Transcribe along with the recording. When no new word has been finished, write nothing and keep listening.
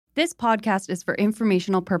This podcast is for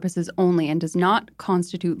informational purposes only and does not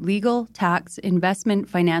constitute legal, tax, investment,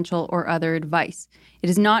 financial, or other advice. It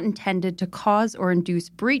is not intended to cause or induce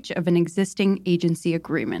breach of an existing agency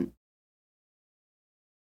agreement.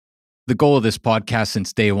 The goal of this podcast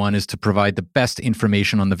since day one is to provide the best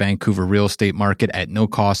information on the Vancouver real estate market at no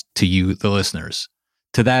cost to you, the listeners.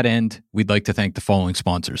 To that end, we'd like to thank the following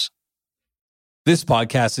sponsors. This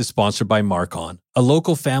podcast is sponsored by Marcon, a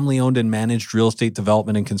local family-owned and managed real estate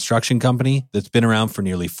development and construction company that's been around for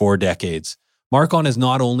nearly 4 decades. Marcon is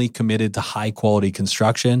not only committed to high-quality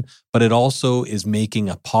construction, but it also is making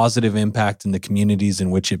a positive impact in the communities in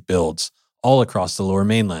which it builds, all across the Lower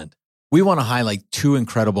Mainland. We want to highlight 2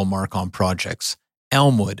 incredible Marcon projects.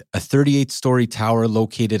 Elmwood, a 38-story tower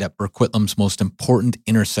located at Burquitlam's most important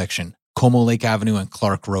intersection, Como Lake Avenue and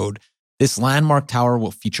Clark Road. This landmark tower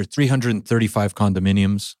will feature 335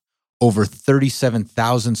 condominiums, over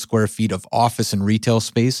 37,000 square feet of office and retail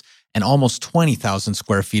space, and almost 20,000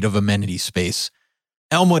 square feet of amenity space.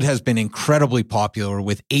 Elmwood has been incredibly popular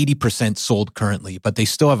with 80% sold currently, but they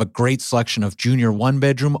still have a great selection of junior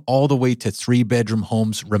 1-bedroom all the way to 3-bedroom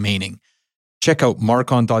homes remaining. Check out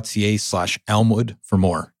marcon.ca/Elmwood for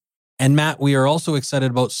more. And Matt, we are also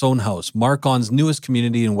excited about Sohn House, Marcon's newest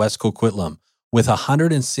community in West Coquitlam. With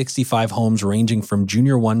 165 homes ranging from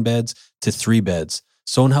junior 1-beds to 3-beds,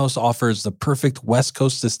 Sohn House offers the perfect West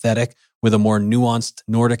Coast aesthetic with a more nuanced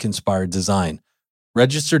Nordic-inspired design.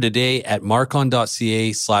 Register today at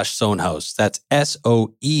marcon.ca/Sohnhaus. That's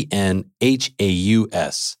SOENHAUS.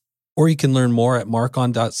 Or you can learn more at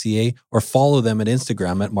marcon.ca or follow them at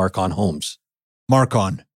Instagram at Marcon Homes.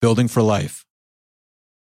 Marcon, building for life.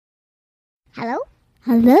 Hello?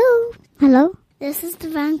 Hello? Hello? This is the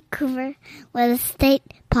Vancouver Real Estate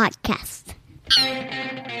Podcast.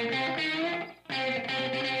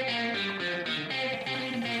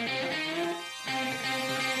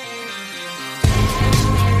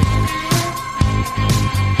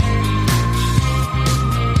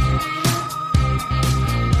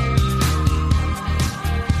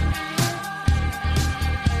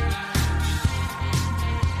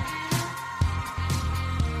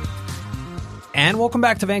 And welcome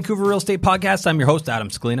back to Vancouver Real Estate Podcast. I'm your host, Adam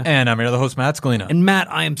Scalina. And I'm your other host, Matt Scalina. And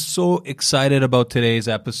Matt, I am so excited about today's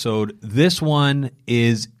episode. This one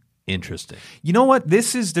is interesting. You know what?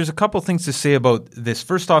 There's a couple things to say about this.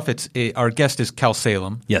 First off, our guest is Kel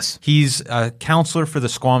Salem. Yes. He's a counselor for the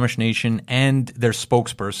Squamish Nation and their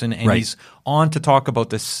spokesperson. And he's on to talk about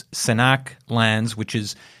the Senac lands, which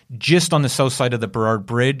is just on the south side of the Burrard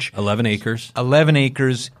Bridge. 11 acres. 11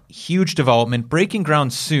 acres, huge development, breaking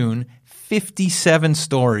ground soon. 57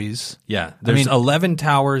 stories. Yeah. There's 11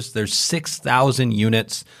 towers. There's 6,000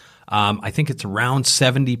 units. I think it's around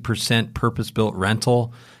 70% purpose-built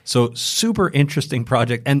rental. So super interesting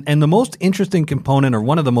project. And the most interesting component, or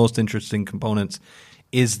one of the most interesting components,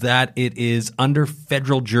 is that it is under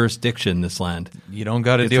federal jurisdiction, this land. You don't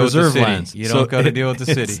got to deal with the city. Lands. You don't got to deal with the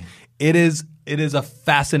city. It is a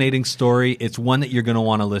fascinating story. It's one that you're going to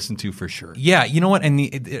want to listen to for sure. Yeah, you know what? And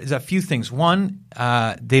there's a few things. One,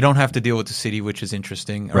 they don't have to deal with the city, which is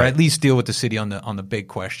interesting, or at least deal with the city on the big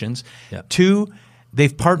questions. Yeah. 2,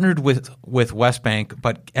 they've partnered with Westbank,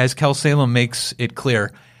 but as Kel Salem makes it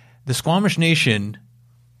clear, the Squamish Nation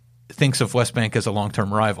thinks of Westbank as a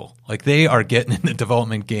long-term rival. Like, they are getting in the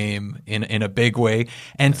development game in a big way.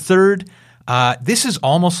 And 3rd, this is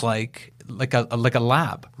almost like a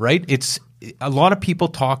lab, right? It's a lot of people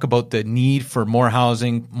talk about the need for more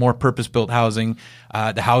housing, more purpose-built housing,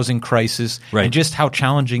 the housing crisis, and just how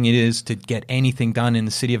challenging it is to get anything done in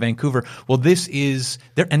the city of Vancouver. Well, this is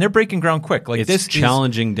they're breaking ground quick. Like, it's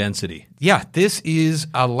challenging density. Yeah, this is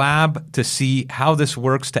a lab to see how this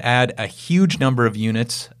works to add a huge number of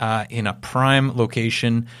units in a prime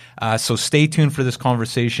location. So stay tuned for this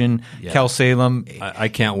conversation. Yeah. Kel Salem. I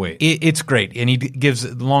can't wait. It's great. And he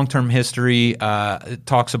gives long-term history,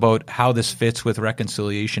 talks about how this fits with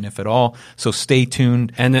reconciliation, if at all. So stay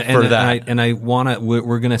tuned for that. I want to,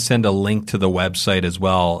 we're going to send a link to the website as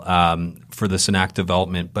well for the Senac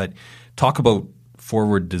development. But talk about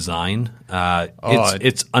forward design.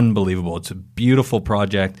 It's unbelievable. It's a beautiful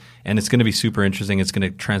project, and it's going to be super interesting. It's going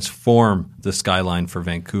to transform the skyline for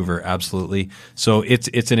Vancouver, absolutely. So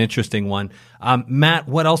it's an interesting one. Matt,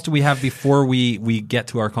 what else do we have before we get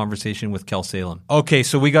to our conversation with Kel Salem? Okay,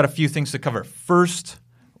 so we got a few things to cover. First,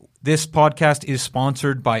 this podcast is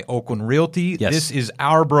sponsored by Oakland Realty. Yes. This is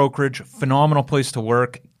our brokerage. Phenomenal place to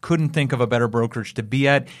work. Couldn't think of a better brokerage to be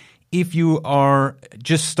at. If you are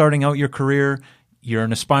just starting out your career, you're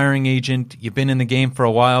an aspiring agent, you've been in the game for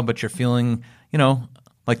a while, but you're feeling,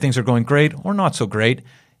 like things are going great or not so great,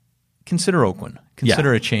 consider Oakwyn.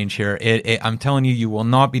 Consider a change here. I'm telling you, you will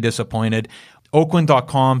not be disappointed.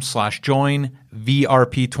 Oakwyn.com/join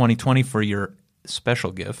VRP 2020 for your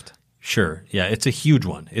special gift. Sure. Yeah, it's a huge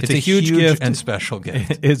one. It's a huge gift and special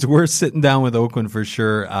gift. It's worth sitting down with Oakwyn for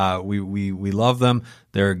sure. We love them.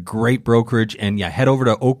 They're a great brokerage. And yeah, head over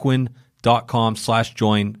to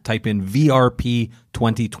oakwyn.com/join, type in VRP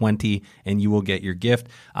 2020, and you will get your gift.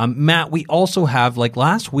 Matt, we also have, like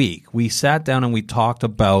last week, we sat down and we talked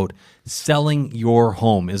about selling your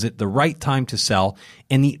home. Is it the right time to sell?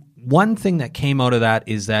 And the one thing that came out of that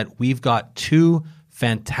is that we've got two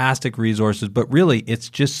fantastic resources, but really it's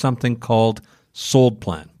just something called Sold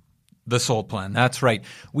Plan. The Sold Plan. That's right.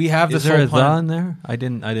 We have Is the there Sold a Plan. the in there? I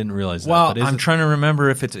didn't realize that. Well, But I'm trying to remember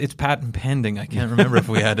if it's patent pending. I can't remember if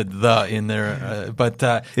we added the in there, but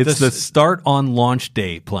it's the Start on Launch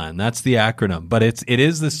Day plan. That's the acronym. But it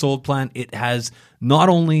is the Sold Plan. It has not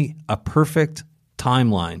only a perfect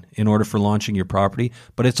timeline in order for launching your property,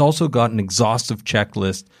 but it's also got an exhaustive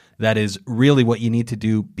checklist that is really what you need to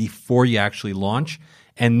do before you actually launch.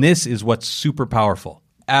 And this is what's super powerful.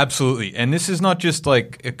 Absolutely. And this is not just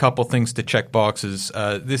like a couple things to check boxes.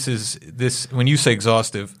 This when you say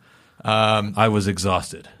exhaustive. I was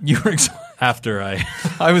exhausted. You were exhausted. After I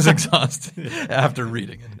was exhausted after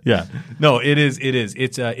reading it. Yeah. No, it is.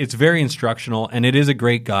 It's very instructional, and it is a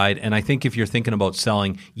great guide. And I think if you're thinking about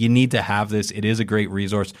selling, you need to have this. It is a great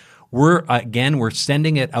resource. We're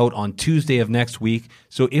sending it out on Tuesday of next week.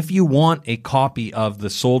 So if you want a copy of the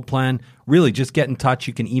Sold Plan, really just get in touch.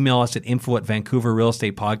 You can email us at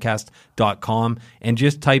info@vancouverrealestatepodcast.com and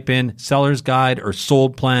just type in Seller's Guide or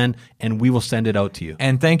Sold Plan, and we will send it out to you.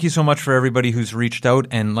 And thank you so much for everybody who's reached out.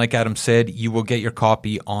 And like Adam said, you will get your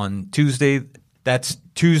copy on Tuesday. That's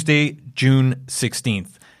Tuesday, June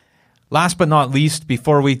 16th. Last but not least,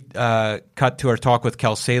 before we cut to our talk with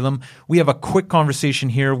Cal Salem, we have a quick conversation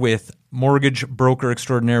here with mortgage broker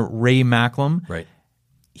extraordinaire Ray Macklem. Right.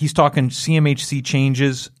 He's talking CMHC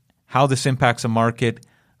changes, how this impacts the market,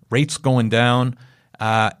 rates going down.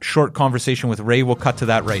 Short conversation with Ray. We'll cut to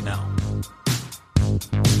that right now.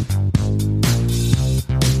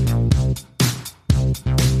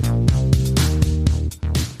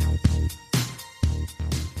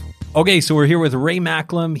 Okay, so we're here with Ray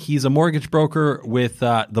Macklem. He's a mortgage broker with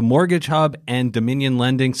the Mortgage Hub and Dominion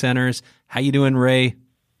Lending Centers. How you doing, Ray?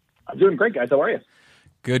 I'm doing great, guys. How are you?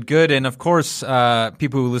 Good. And of course,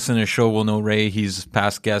 people who listen to the show will know Ray. He's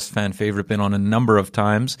past guest, fan favorite, been on a number of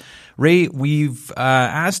times. Ray, we've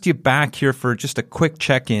asked you back here for just a quick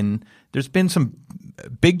check-in. There's been some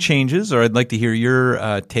big changes, or I'd like to hear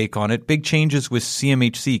your take on it. Big changes with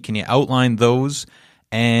CMHC. Can you outline those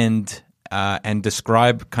and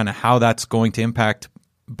describe kind of how that's going to impact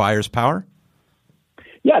buyers' power?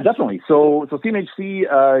 Yeah, definitely. So CMHC,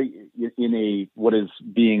 in what is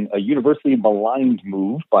being a universally maligned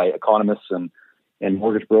move by economists and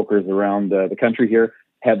mortgage brokers around the country here,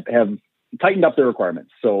 have tightened up their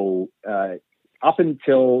requirements. So up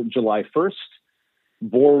until July 1st,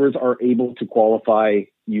 borrowers are able to qualify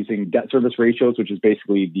using debt service ratios, which is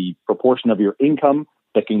basically the proportion of your income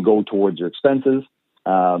that can go towards your expenses.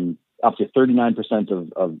 Up to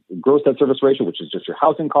 39% of gross debt service ratio, which is just your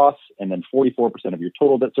housing costs, and then 44% of your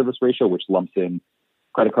total debt service ratio, which lumps in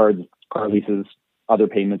credit cards, car leases, other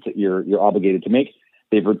payments that you're obligated to make.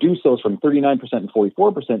 They've reduced those from 39% and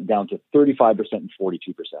 44% down to 35% and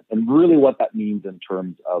 42%. And really what that means in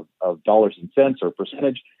terms of dollars and cents or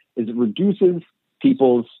percentage is it reduces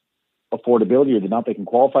people's affordability or the amount they can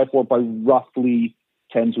qualify for by roughly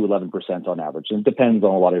 10 to 11% on average. And it depends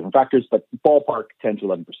on a lot of different factors, but ballpark 10 to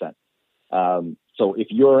 11%. So if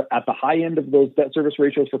you're at the high end of those debt service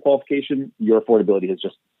ratios for qualification, your affordability has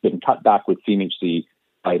just been cut back with CMHC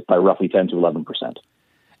by roughly 10 to 11%.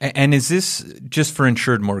 And is this just for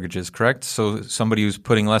insured mortgages, correct? So somebody who's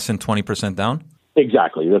putting less than 20% down?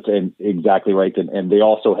 Exactly. That's exactly right. And they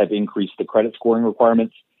also have increased the credit scoring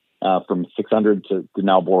requirements from 600 to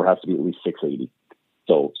now borrower has to be at least 680.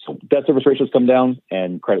 So debt service ratios come down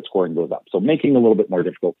and credit scoring goes up. So making it a little bit more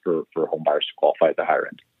difficult for home buyers to qualify at the higher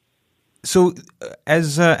end. So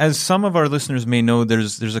as some of our listeners may know,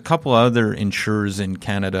 there's a couple other insurers in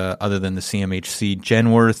Canada other than the CMHC,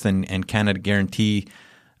 Genworth and Canada Guarantee.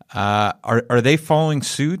 Are they following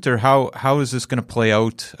suit, or how is this going to play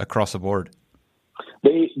out across the board?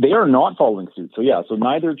 They are not following suit. So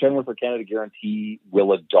neither Genworth or Canada Guarantee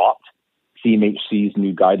will adopt CMHC's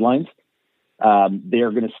new guidelines. They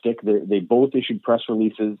are going to stick. They both issued press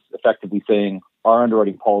releases effectively saying our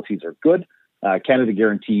underwriting policies are good. Canada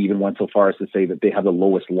Guarantee even went so far as to say that they have the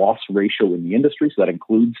lowest loss ratio in the industry. So that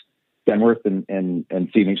includes Genworth and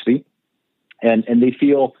CMHC. And they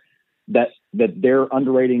feel that their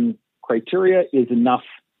underwriting criteria is enough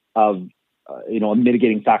of a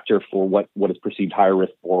mitigating factor for what is perceived higher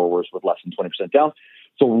risk borrowers with less than 20% down.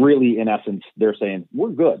 So really, in essence, they're saying we're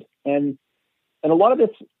good, and a lot of this,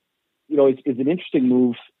 is an interesting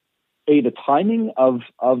move. The timing of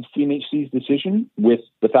CMHC's decision with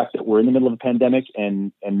the fact that we're in the middle of a pandemic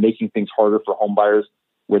and making things harder for home buyers,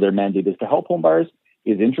 where their mandate is to help home buyers,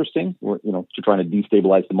 is interesting. We're to trying to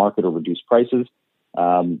destabilize the market or reduce prices,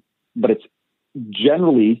 but it's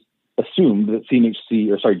generally assumed that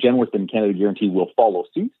Genworth and Canada Guarantee will follow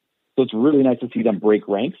suit. So it's really nice to see them break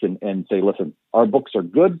ranks and say, listen, our books are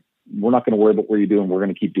good. We're not going to worry about what you're doing. We're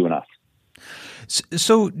going to keep doing us.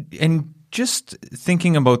 So, and just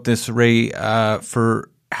thinking about this, Ray,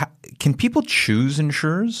 can people choose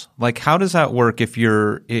insurers? Like, how does that work? If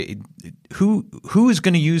you're who is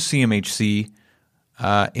going to use CMHC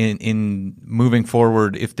in moving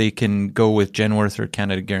forward? If they can go with Genworth or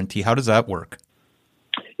Canada Guarantee, how does that work?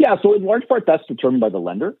 Yeah, so in large part, that's determined by the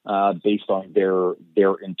lender based on their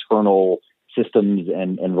internal systems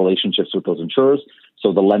and relationships with those insurers.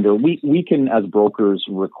 So the lender, we can, as brokers,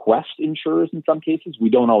 request insurers in some cases. We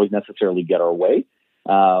don't always necessarily get our way.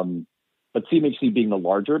 But CMHC being the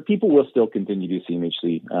larger, people will still continue to use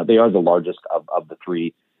CMHC. They are the largest of the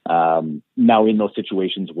three. Now, in those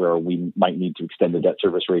situations where we might need to extend the debt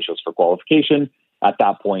service ratios for qualification, at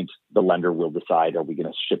that point, the lender will decide, are we going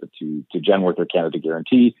to ship it to Genworth or Canada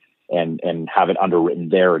Guarantee and have it underwritten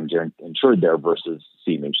there and insured there versus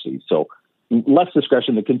CMHC. So less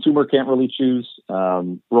discretion. The consumer can't really choose.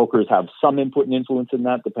 Brokers have some input and influence in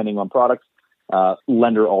that, depending on products.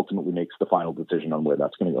 Lender ultimately makes the final decision on where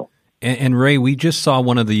that's going to go. And Ray, we just saw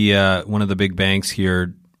one of the big banks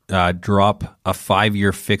here drop a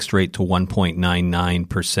 5-year fixed rate to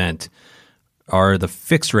 1.99%. Are the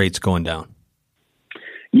fixed rates going down?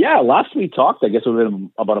 Yeah, last we talked, I guess it was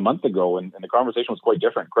about a month ago, and the conversation was quite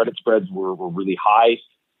different. Credit spreads were really high.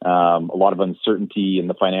 A lot of uncertainty in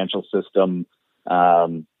the financial system,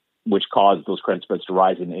 which caused those credit spreads to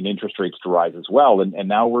rise and interest rates to rise as well. And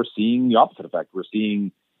now we're seeing the opposite effect. We're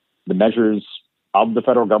seeing the measures of the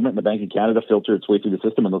federal government and the Bank of Canada filter its way through the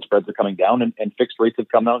system, and those spreads are coming down, and fixed rates have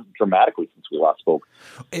come down dramatically since we last spoke.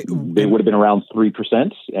 They would have been around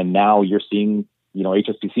 3%, and now you're seeing,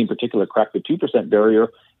 HSBC in particular crack the 2% barrier,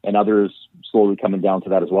 and others slowly coming down to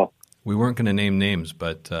that as well. We weren't going to name names,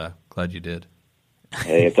 but glad you did.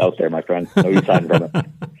 Hey, it's out there, my friend. No use hiding from it.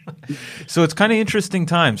 So it's kind of interesting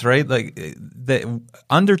times, right? Like the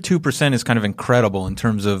under 2% is kind of incredible in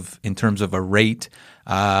terms of a rate,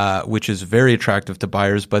 which is very attractive to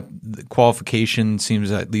buyers. But the qualification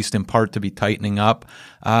seems, at least in part, to be tightening up.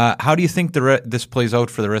 How do you think this plays out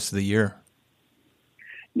for the rest of the year?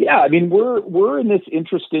 Yeah, I mean, we're in this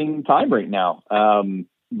interesting time right now,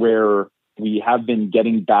 where we have been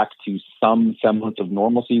getting back to some semblance of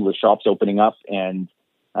normalcy with shops opening up and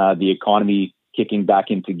the economy kicking back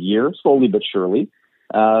into gear slowly but surely,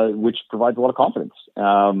 which provides a lot of confidence.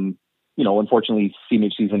 Unfortunately,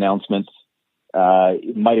 CMHC's announcement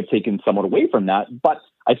might have taken somewhat away from that, but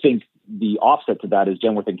I think the offset to that is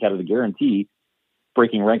Genworth and Canada Guarantee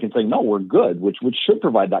breaking rank and saying, no, we're good, which should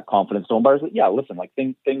provide that confidence to home buyers that, yeah, listen, like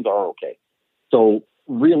things are okay. So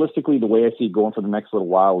realistically, the way I see it going for the next little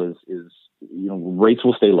while is rates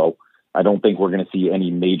will stay low. I don't think we're going to see any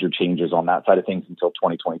major changes on that side of things until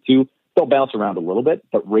 2022. They'll bounce around a little bit,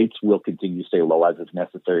 but rates will continue to stay low as is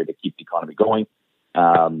necessary to keep the economy going.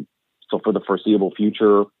 So for the foreseeable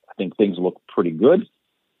future, I think things look pretty good.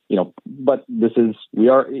 But we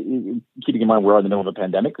are keeping in mind we're in the middle of a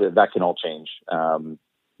pandemic. That can all change.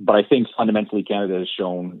 But I think fundamentally Canada has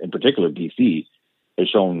shown, in particular BC, has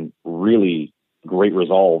shown really great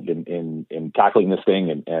resolve in tackling this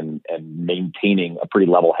thing and maintaining a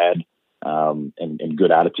pretty level head and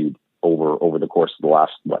good attitude over the course of the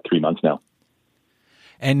last 3 months now.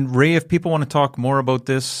 And Ray, if people want to talk more about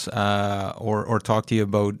this or talk to you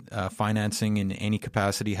about financing in any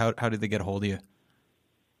capacity, how do they get a hold of you?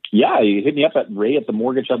 Yeah, you hit me up at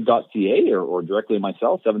ray@themortgagehub.ca or directly on my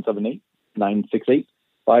cell,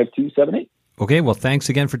 778-968-5278. Okay, well, thanks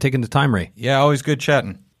again for taking the time, Ray. Yeah, always good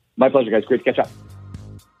chatting. My pleasure, guys. Great to catch up.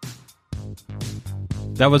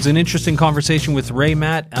 That was an interesting conversation with Ray,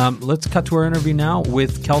 Matt. Let's cut to our interview now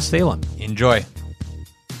with Kel Salem. Enjoy.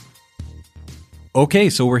 Okay,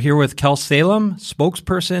 so we're here with Kel Salem,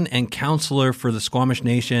 spokesperson and counselor for the Squamish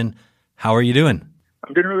Nation. How are you doing?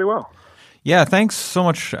 I'm doing really well. Yeah, thanks so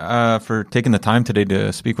much for taking the time today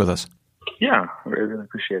to speak with us. Yeah, I really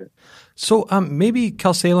appreciate it. So maybe,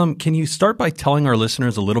 Kel Salem, can you start by telling our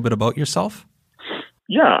listeners a little bit about yourself?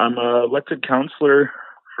 Yeah, I'm an elected counselor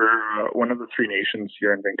for one of the three nations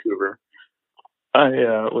here in Vancouver. I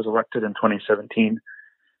was elected in 2017,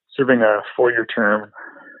 serving a 4-year term.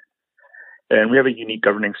 And we have a unique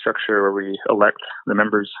governing structure where we elect the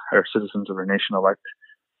members, our citizens of our nation elect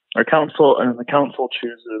our council, and the council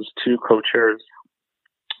chooses 2 co-chairs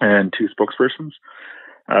and 2 spokespersons.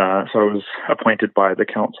 So I was appointed by the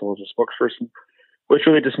council as a spokesperson, which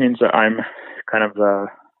really just means that I'm kind of the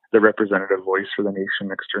representative voice for the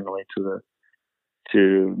nation externally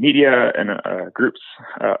to media and groups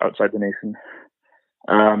outside the nation.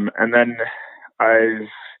 And then I've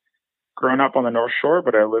grown up on the North Shore,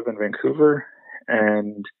 but I live in Vancouver.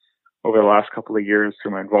 And over the last couple of years,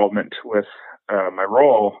 through my involvement with my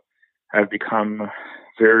role, I've become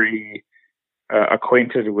very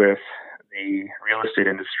acquainted with the real estate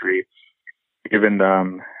industry, given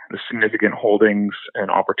the significant holdings and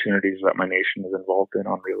opportunities that my nation is involved in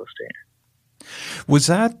on real estate. Was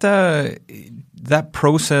that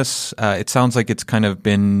process? It sounds like it's kind of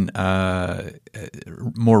been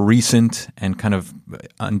more recent and kind of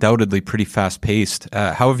undoubtedly pretty fast paced.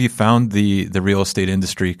 How have you found the real estate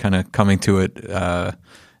industry kind of coming to it?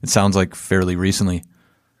 It sounds like fairly recently.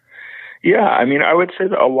 Yeah, I mean, I would say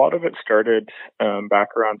that a lot of it started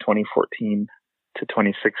back around 2014 to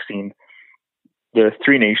 2016. The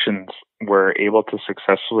 3 nations were able to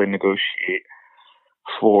successfully negotiate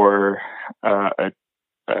for the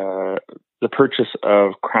purchase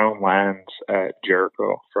of Crown lands at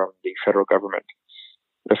Jericho from the federal government.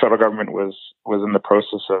 The federal government was in the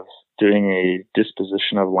process of doing a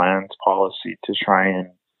disposition of lands policy to try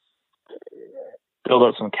and build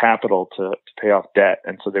out some capital to pay off debt.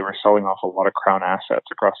 And so they were selling off a lot of Crown assets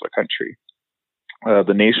across the country.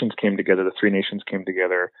 The nations came together, the 3 nations came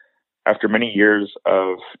together after many years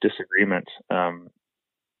of disagreement,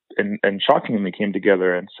 and shockingly came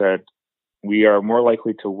together and said, we are more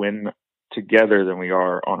likely to win together than we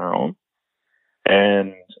are on our own.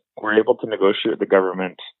 And we're able to negotiate with the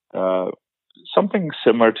government something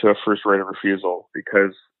similar to a first right of refusal,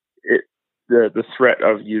 because the threat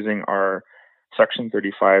of using our Section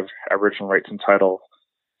 35 Aboriginal rights and title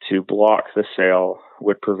to block the sale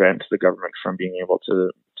would prevent the government from being able to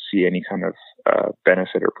see any kind of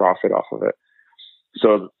benefit or profit off of it.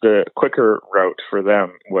 So the quicker route for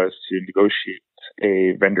them was to negotiate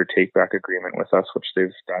a vendor take-back agreement with us, which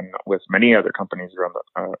they've done with many other companies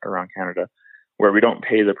around Canada, where we don't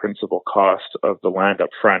pay the principal cost of the land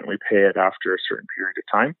up front. We pay it after a certain period of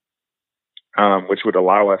time, which would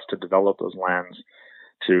allow us to develop those lands,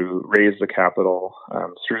 to raise the capital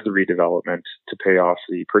through the redevelopment to pay off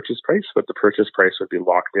the purchase price, but the purchase price would be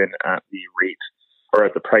locked in at the rate or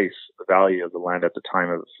at the price, the value of the land at the time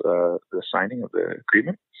of the signing of the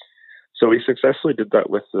agreement. So we successfully did that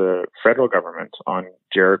with the federal government on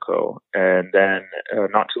Jericho. And then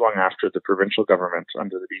not too long after, the provincial government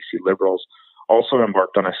under the BC Liberals also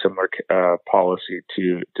embarked on a similar policy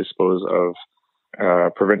to dispose of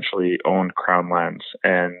provincially owned Crown lands.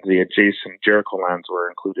 And the adjacent Jericho lands were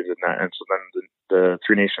included in that. And so then the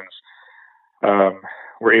 3 nations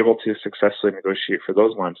were able to successfully negotiate for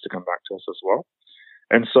those lands to come back to us as well.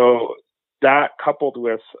 And so that, coupled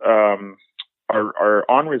with our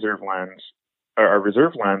on-reserve lands, our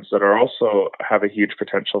reserve lands that are also have a huge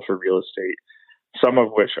potential for real estate, some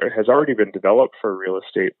of which has already been developed for real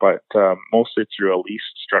estate, but mostly through a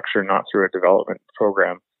leased structure, not through a development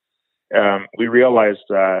program. We realized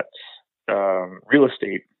that real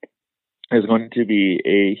estate is going to be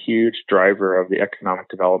a huge driver of the economic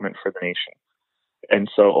development for the nation. And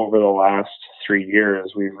so over the last 3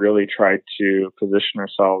 years, we've really tried to position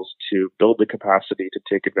ourselves to build the capacity to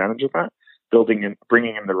take advantage of that,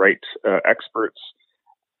 bringing in the right experts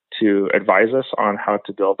to advise us on how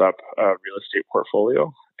to build up a real estate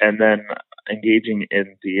portfolio, and then engaging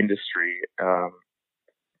in the industry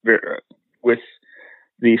with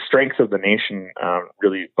the strength of the nation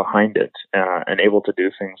really behind it, and able to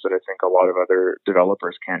do things that I think a lot of other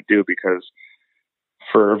developers can't do because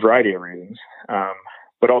for a variety of reasons.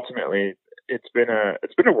 But ultimately, it's been a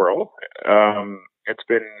whirl. It's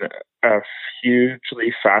been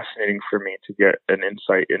hugely fascinating for me to get an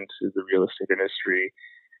insight into the real estate industry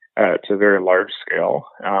to a very large scale,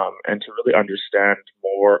 and to really understand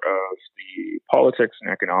more of the politics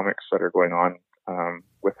and economics that are going on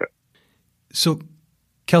with it. So,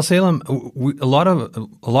 Kelsey-Salem, a lot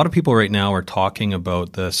of people right now are talking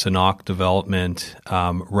about the Sanok development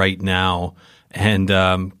right now. And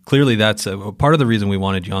clearly, that's a part of the reason we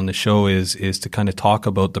wanted you on the show is to kind of talk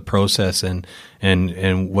about the process and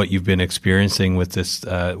what you've been experiencing with this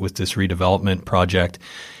redevelopment project.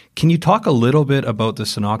 Can you talk a little bit about the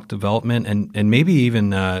Sanok development and maybe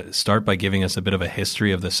even start by giving us a bit of a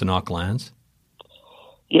history of the Sanok lands?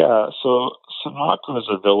 Yeah, so Sanok was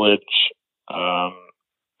a village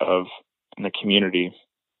in the community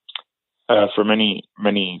for many,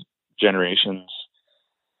 many generations.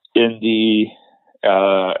 In the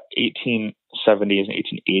 1870s and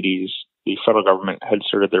 1880s, the federal government had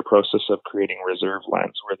started their process of creating reserve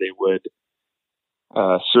lands where they would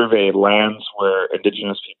survey lands where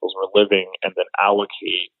Indigenous peoples were living and then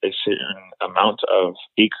allocate a certain amount of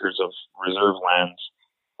acres of reserve lands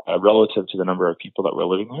relative to the number of people that were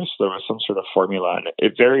living there. So there was some sort of formula, and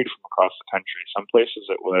it varied from across the country. Some places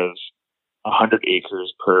it was 100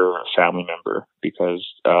 acres per family member because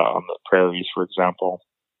on the prairies, for example,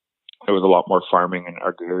 there was a lot more farming and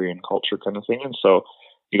agrarian culture kind of thing. And so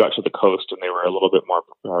you got to the coast and they were a little bit more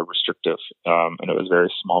restrictive, and it was very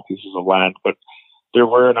small pieces of land. But there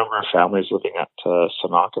were a number of families living at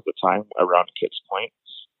Sanok at the time around Kits Point.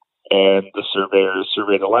 And the surveyors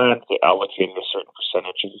surveyed the land. They allocated a certain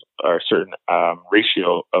percentage of, or a certain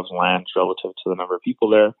ratio of land relative to the number of people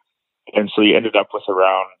there. And so you ended up with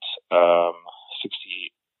around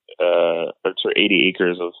 80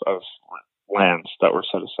 acres of lands that were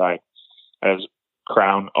set aside as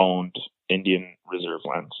Crown-owned Indian reserve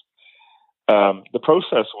lands. The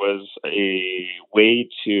process was a way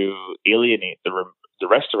to alienate the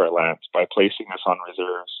rest of our lands by placing us on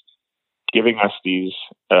reserves, giving us these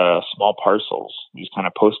small parcels, these kind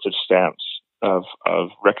of postage stamps of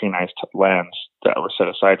recognized lands that were set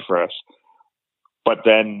aside for us, but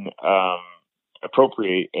then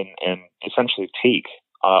appropriate and essentially take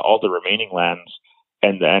all the remaining lands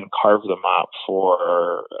and then carve them up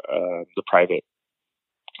for the private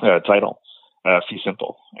title, fee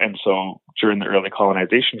simple. And so during the early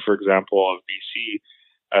colonization, for example, of BC,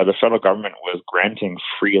 the federal government was granting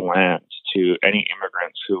free land to any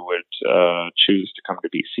immigrants who would choose to come to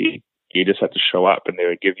BC. You just had to show up and they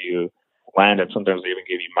would give you land, and sometimes they even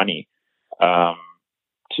give you money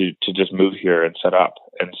to just move here and set up.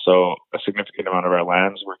 And so a significant amount of our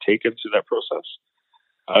lands were taken through that process.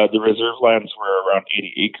 The reserve lands were around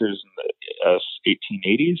 80 acres in the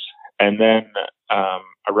 1880s. And then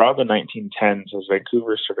around the 1910s, as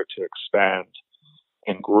Vancouver started to expand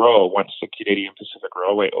and grow, once the Canadian Pacific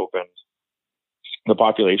Railway opened, the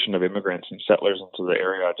population of immigrants and settlers into the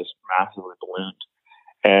area just massively ballooned.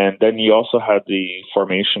 And then you also had the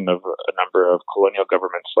formation of a number of colonial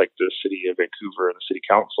governments like the City of Vancouver and the City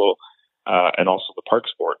Council, and also the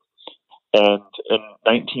Parks Board. And in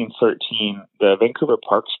 1913, the Vancouver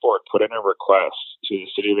Parks Board put in a request to the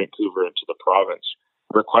City of Vancouver and to the province,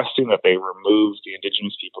 requesting that they remove the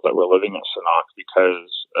Indigenous people that were living at Sanok because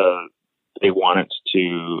they wanted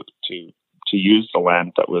to use the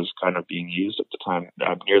land that was kind of being used at the time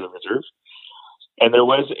near the reserve. And there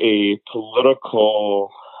was a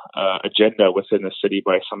political agenda within the city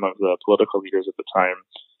by some of the political leaders at the time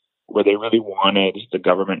where they really wanted the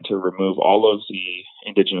government to remove all of the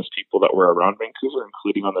Indigenous people that were around Vancouver,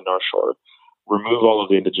 including on the North Shore, remove all of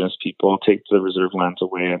the Indigenous people, take the reserve lands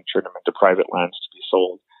away and turn them into private lands to be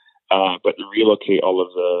sold, but relocate all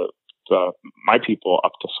of my people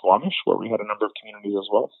up to Squamish, where we had a number of communities as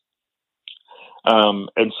well.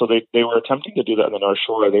 And so they were attempting to do that on the North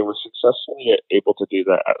Shore. They were successfully able to do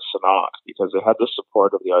that at Sanok because they had the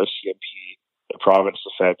support of the RCMP, the province,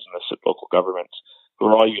 the feds, and the local governments, who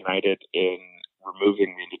were all united in removing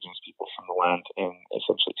the Indigenous people from the land and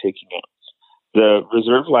essentially taking it. The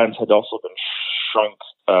reserve lands had also been shrunk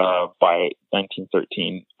by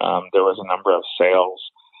 1913. There was a number of sales,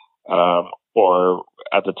 or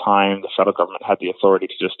at the time, the federal government had the authority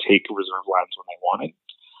to just take reserve lands when they wanted.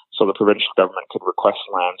 So the provincial government could request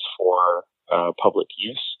lands for public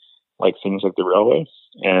use, like things like the railway,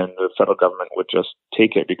 and the federal government would just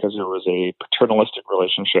take it because there was a paternalistic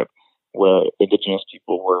relationship where Indigenous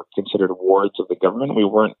people were considered wards of the government. We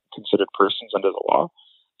weren't considered persons under the law.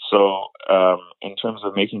 So in terms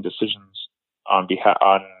of making decisions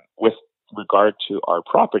with regard to our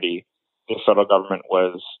property, the federal government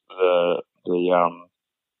was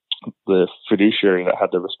the fiduciary that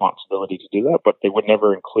had the responsibility to do that, but they would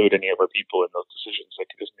never include any of our people in those decisions. They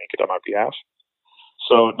could just make it on our behalf.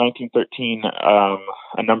 So in 1913,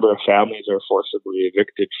 a number of families are forcibly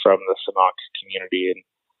evicted from the Sanok community, and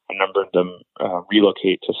a number of them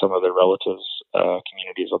relocate to some of their relatives'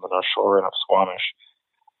 communities on the North Shore and up Squamish,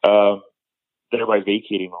 thereby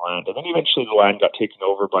vacating the land. And then eventually the land got taken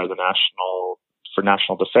over by the National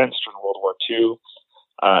Defense during World War II,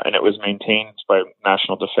 and it was maintained by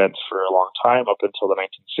National Defense for a long time up until the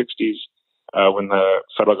 1960s, when the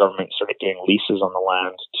federal government started getting leases on the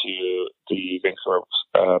land to the Vancouver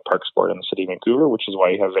Parks Board and the City of Vancouver, which is why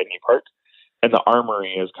you have Vanier Park. And the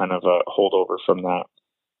Armory is kind of a holdover from that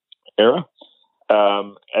era.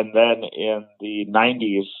 And then in the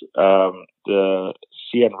 90s, the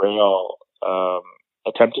CN Rail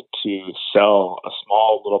attempted to sell a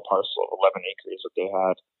small little parcel of 11 acres that they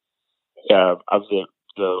had of the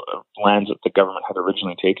lands that the government had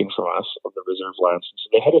originally taken from us, of the reserve lands. And so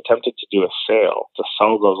they had attempted to do a sale to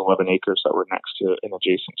sell those 11 acres that were next to and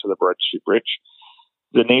adjacent to the Burrard Street Bridge.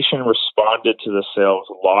 The nation responded to the sale with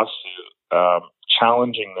a lawsuit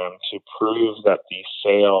challenging them to prove that the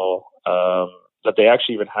sale, that they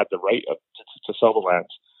actually even had the right to sell the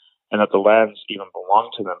lands, and that the lands even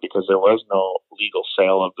belonged to them, because there was no legal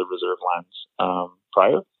sale of the reserve lands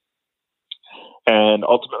prior. And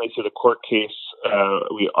ultimately, through the court case,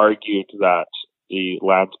 we argued that the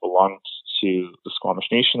lands belonged to the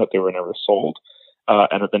Squamish Nation, that they were never sold,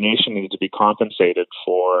 and that the nation needed to be compensated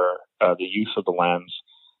for the use of the lands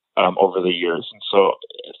over the years. And so,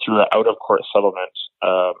 through an out-of-court settlement,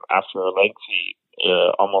 after a lengthy,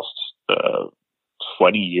 almost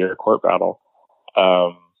 20-year court battle,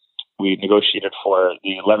 we negotiated for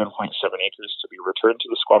the 11.7 acres to be returned to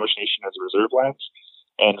the Squamish Nation as reserve lands,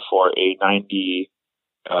 and for a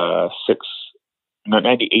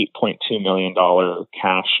 $98.2 million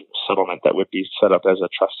cash settlement that would be set up as a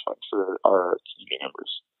trust fund for our community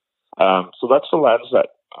members. So that's the lands that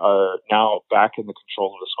are now back in the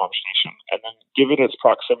control of the Squamish Nation. And then, given its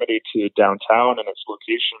proximity to downtown and its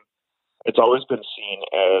location, it's always been seen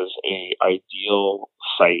as an ideal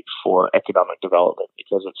site for economic development,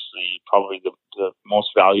 because it's probably the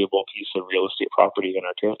most valuable piece of real estate property in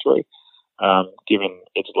our territory, given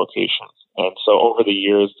its location. And so over the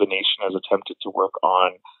years, the nation has attempted to work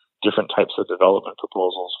on different types of development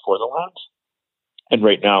proposals for the lands. And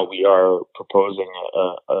right now we are proposing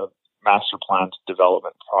a master planned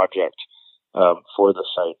development project for the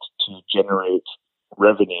site to generate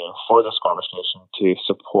revenue for the Squamish Nation to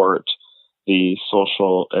support the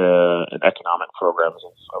social and economic programs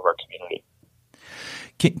of our community.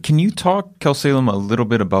 Can you talk, Kelsey-Salem, a little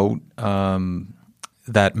bit about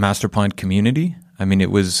that master planned community? I mean,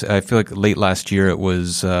 I feel like late last year it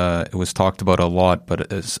was talked about a lot,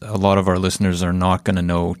 but a lot of our listeners are not going to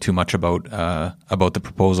know too much about the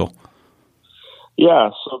proposal. Yeah,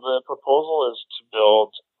 so the proposal is to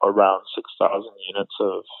build around 6,000 units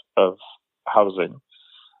of housing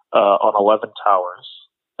on 11 towers.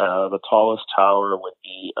 The tallest tower would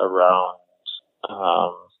be around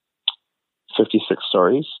 56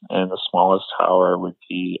 stories, and the smallest tower would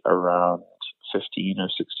be around 15 or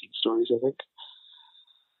 16 stories, I think.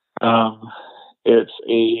 It's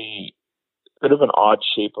a bit of an odd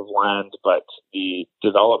shape of land, but the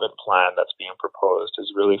development plan that's being proposed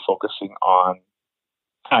is really focusing on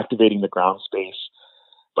activating the ground space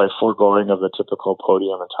by foregoing of the typical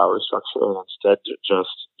podium and tower structure, and instead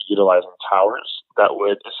just utilizing towers that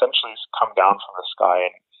would essentially come down from the sky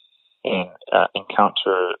and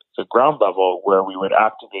encounter the ground level, where we would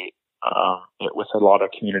activate it with a lot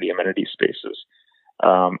of community amenity spaces,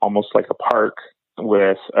 almost like a park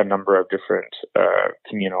with a number of different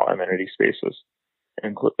communal amenity spaces,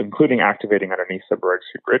 including activating underneath the Burrard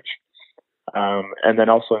Street Bridge. And then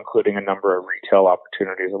also including a number of retail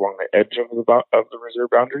opportunities along the edge of the reserve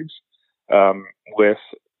boundaries, with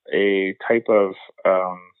a type of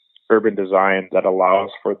urban design that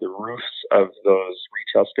allows for the roofs of those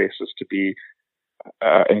retail spaces to be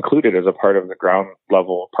included as a part of the ground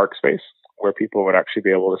level park space, where people would actually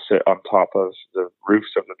be able to sit on top of the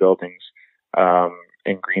roofs of the buildings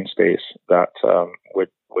in green space that would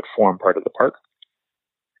form part of the park.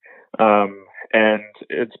 And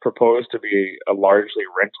it's proposed to be a largely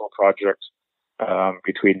rental project,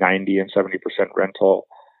 between 90 and 70% rental,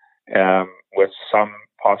 with some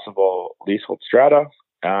possible leasehold strata.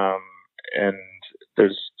 And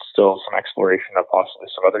there's still some exploration of possibly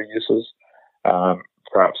some other uses,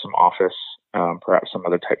 perhaps some office, perhaps some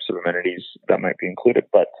other types of amenities that might be included.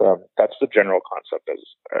 But that's the general concept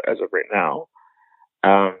as of right now.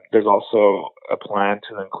 There's also a plan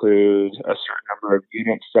to include a certain number of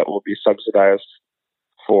units that will be subsidized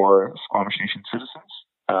for Squamish Nation citizens,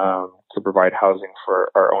 to provide housing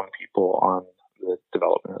for our own people on the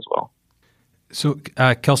development as well. So,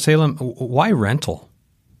 Kelsey-Salem, why rental?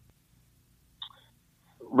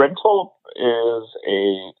 Rental is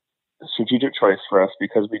a strategic choice for us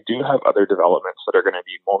because we do have other developments that are going to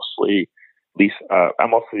be mostly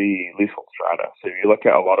leasehold strata. So if you look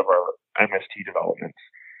at a lot of our MST developments,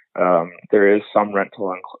 there is some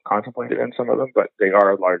rental contemplated in some of them, but they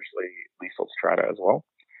are largely leasehold strata as well.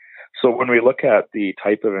 So when we look at the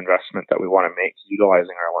type of investment that we want to make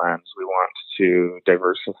utilizing our lands, we want to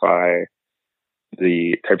diversify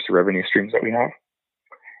the types of revenue streams that we have.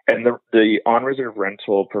 And the on-reserve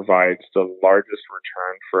rental provides the largest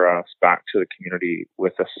return for us back to the community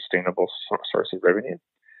with a sustainable source of revenue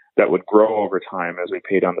that would grow over time as we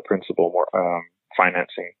pay down the principal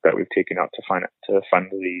financing that we've taken out to fund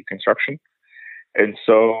the construction. And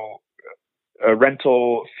so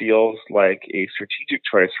rental feels like a strategic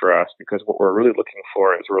choice for us because what we're really looking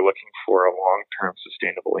for is we're looking for a long-term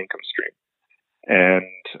sustainable income stream.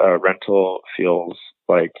 And rental feels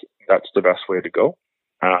like that's the best way to go.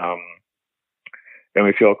 And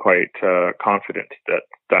we feel quite confident that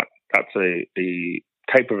that's a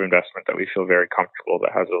type of investment that we feel very comfortable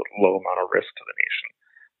that has a low amount of risk to the nation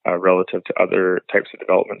relative to other types of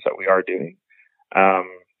developments that we are doing.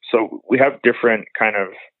 So we have different kind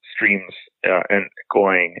of streams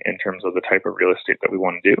going in terms of the type of real estate that we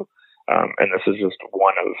want to do. And this is just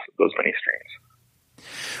one of those many streams.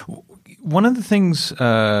 One of the things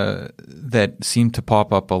that seemed to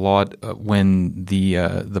pop up a lot when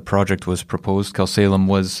the project was proposed, Calsalem,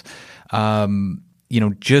 was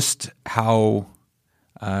just how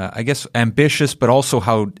I guess ambitious, but also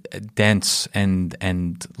how dense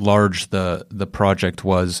and large the project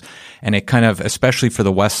was, and it kind of, especially for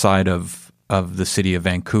the west side of the city of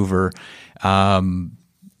Vancouver,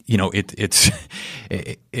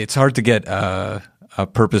 it's hard to get a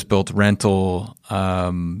purpose-built rental,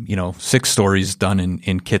 6 stories done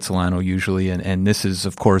in Kitsilano usually, and this is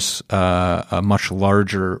of course a much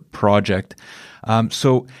larger project.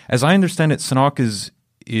 So as I understand it, Sanok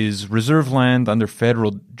is reserve land under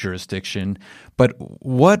federal jurisdiction, but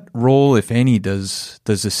what role, if any, does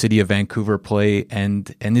the city of Vancouver play,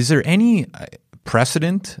 and is there any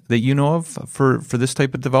precedent that you know of for this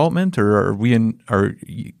type of development, or are we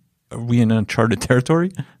in uncharted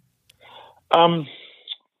territory?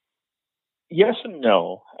 Yes and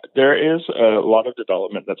no. There is a lot of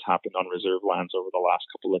development that's happened on reserve lands over the last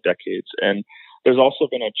couple of decades, and there's also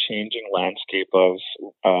been a changing landscape of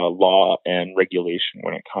law and regulation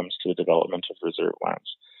when it comes to the development of reserve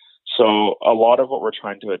lands. So a lot of what we're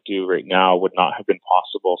trying to do right now would not have been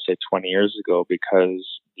possible, say, 20 years ago,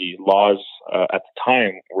 because the laws at the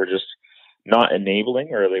time were just not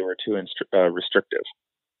enabling, or they were too restrictive.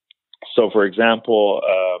 So, for example,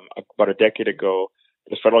 about a decade ago,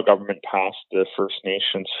 the federal government passed the First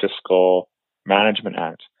Nations Fiscal Management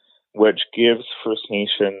Act, which gives First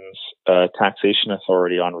Nations taxation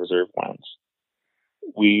authority on reserve lands.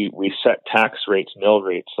 We set tax rates, mill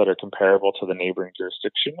rates, that are comparable to the neighboring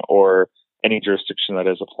jurisdiction or any jurisdiction that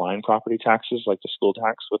is applying property taxes, like the school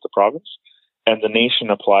tax with the province. And the nation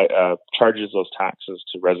charges those taxes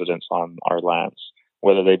to residents on our lands,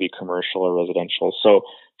 whether they be commercial or residential. So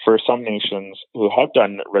for some nations who have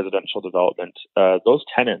done residential development, those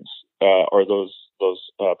tenants or those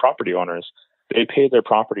property owners, they pay their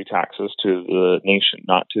property taxes to the nation,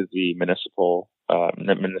 not to the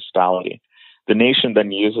municipality. The nation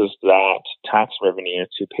then uses that tax revenue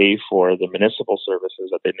to pay for the municipal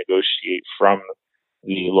services that they negotiate from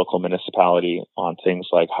the local municipality on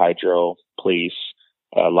things like hydro, police,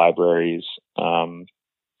 libraries,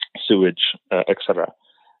 sewage, etc.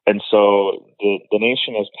 And so the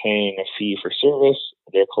nation is paying a fee for service.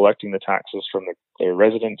 They're collecting the taxes from their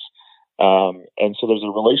residents. And so there's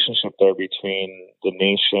a relationship there between the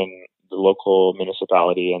nation, the local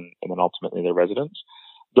municipality, and then ultimately their residents.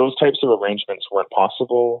 Those types of arrangements weren't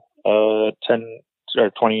possible 10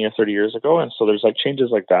 or 20 or 30 years ago. And so there's changes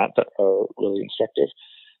like that are really instructive.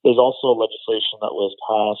 There's also legislation that was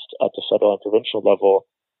passed at the federal and provincial level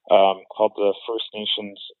called the First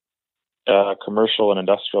Nations Commercial and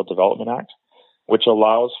Industrial Development Act, which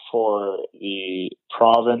allows for the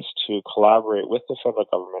province to collaborate with the federal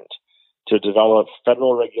government to develop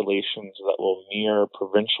federal regulations that will mirror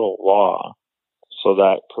provincial law, so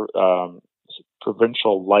that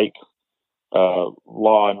provincial-like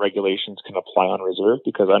law and regulations can apply on reserve,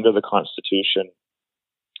 because under the Constitution,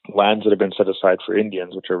 lands that have been set aside for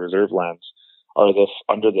Indians, which are reserve lands, are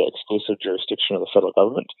under the exclusive jurisdiction of the federal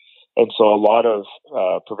government. And so a lot of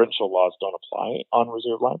provincial laws don't apply on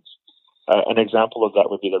reserve lands. An example of that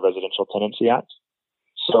would be the Residential Tenancy Act.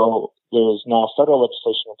 So there is now federal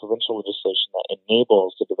legislation and provincial legislation that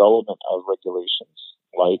enables the development of regulations,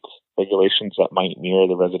 like regulations that might mirror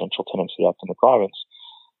the Residential Tenancy Act in the province,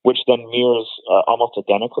 which then mirrors almost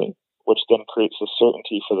identically, which then creates a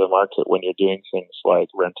certainty for the market when you're doing things like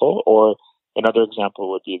rental. Or another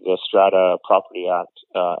example would be the Strata Property Act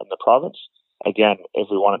in the province. Again, if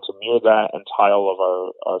we wanted to mirror that and tie all of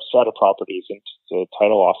our strata properties into the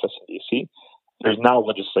title office in BC, there's now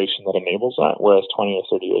legislation that enables that, whereas 20 or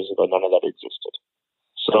 30 years ago, none of that existed.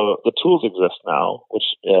 So the tools exist now,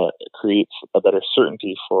 which creates a better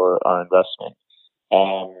certainty for our investment,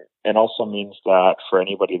 and also means that for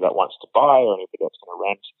anybody that wants to buy or anybody that's going to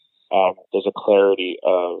rent, there's a clarity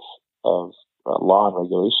of law and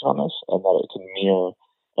regulation on this, and that it can mirror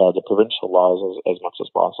the provincial laws as much as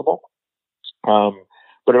possible.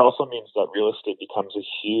 But it also means that real estate becomes a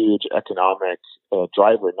huge economic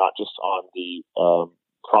driver, not just on the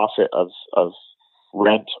profit of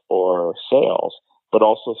rent or sales, but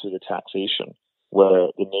also through the taxation, where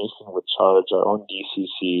the nation would charge our own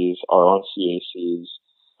DCCs, our own CACs,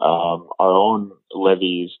 our own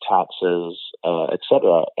levies, taxes,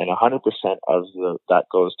 etc., and 100% of that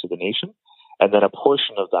goes to the nation. And then a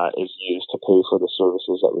portion of that is used to pay for the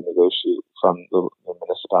services that we negotiate from the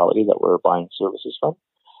municipality that we're buying services from.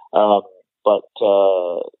 But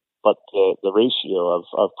the ratio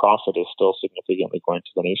of profit is still significantly going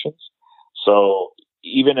to the nations. So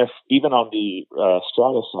even on the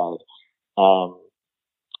strata side,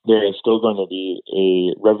 there is still going to be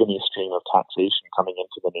a revenue stream of taxation coming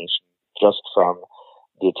into the nation just from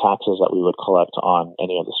the taxes that we would collect on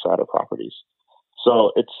any of the strata properties.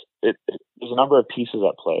 So there's a number of pieces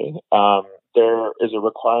at play. There is a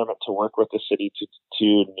requirement to work with the city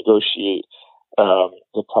to negotiate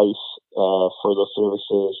the price for the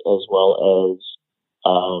services, as well as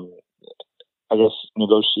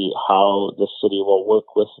negotiate how the city will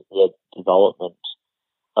work with the development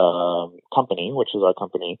company, which is our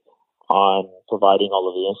company, on providing all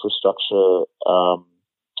of the infrastructure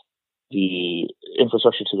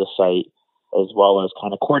to the site, as well as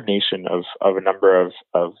kind of coordination of a number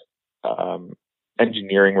of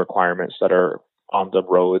engineering requirements that are on the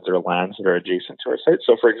roads or lands that are adjacent to our site.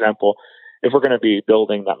 So, for example, if we're going to be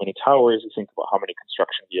building that many towers, you think about how many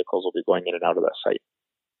construction vehicles will be going in and out of that site.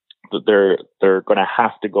 They're going to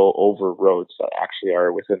have to go over roads that actually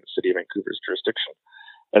are within the city of Vancouver's jurisdiction.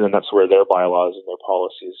 And then that's where their bylaws and their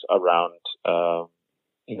policies around,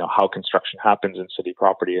 how construction happens in city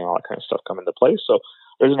property and all that kind of stuff come into play. So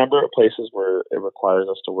there's a number of places where it requires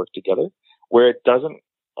us to work together. Where it doesn't,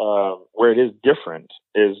 where it is different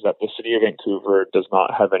is that the city of Vancouver does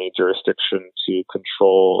not have any jurisdiction to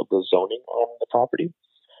control the zoning on the property.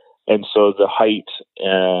 And so the height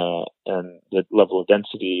and the level of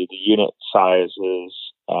density, the unit sizes,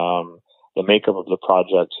 the makeup of the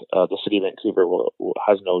project, the city of Vancouver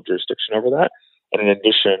has no jurisdiction over that. And in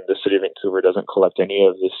addition, the city of Vancouver doesn't collect any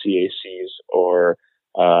of the CACs or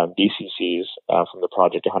DCCs from the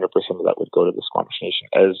project. 100% of that would go to the Squamish Nation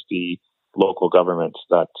as the local governments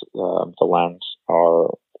that the lands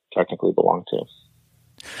are technically belong to.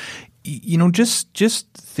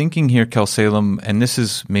 Just thinking here, Kelsalen, and this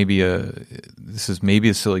is maybe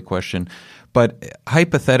a silly question, but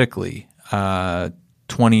hypothetically,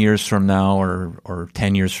 20 years from now or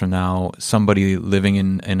 10 years from now, somebody living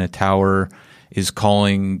in a tower is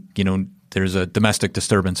calling, there's a domestic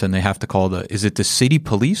disturbance and they have to call is it the city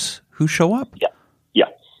police who show up? Yeah.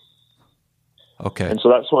 Okay. And so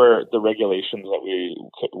that's where the regulations that we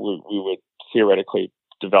would theoretically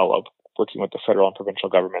develop, working with the federal and provincial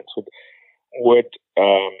governments, would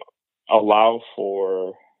allow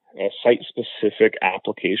for a site-specific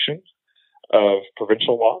application of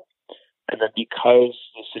provincial law. And then because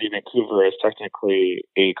the city of Vancouver is technically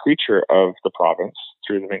a creature of the province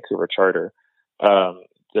through the Vancouver Charter,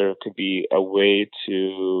 there could be a way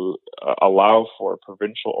to allow for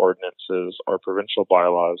provincial ordinances or provincial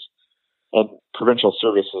bylaws and provincial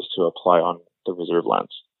services to apply on the reserve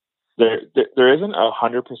lands. There isn't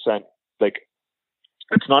 100%,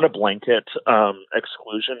 it's not a blanket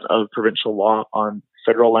exclusion of provincial law on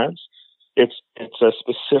federal lands. It's a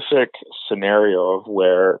specific scenario of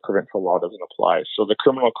where provincial law doesn't apply. So the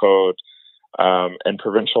criminal code and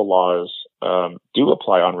provincial laws do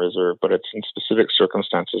apply on reserve, but it's in specific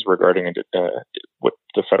circumstances regarding what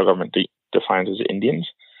the federal government defines as Indians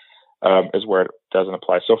is where it doesn't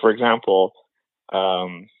apply. So, for example,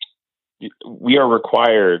 we are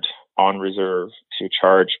required on reserve to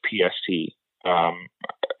charge PST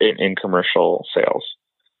in commercial sales.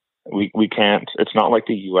 We can't. It's not like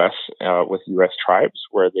the U.S. With U.S. tribes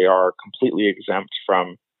where they are completely exempt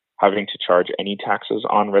from having to charge any taxes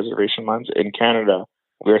on reservation lands. In Canada,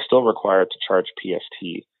 we are still required to charge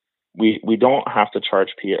PST. We don't have to charge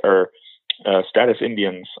status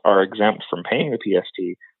Indians are exempt from paying the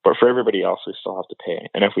PST, but for everybody else, we still have to pay.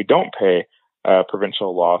 And if we don't pay,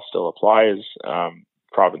 provincial law still applies.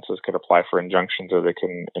 Provinces could apply for injunctions, or they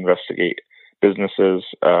can investigate businesses.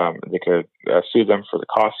 They could sue them for the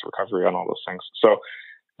cost recovery on all those things. So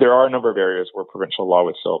there are a number of areas where provincial law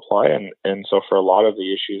would still apply. And so for a lot of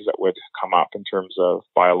the issues that would come up in terms of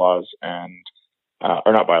bylaws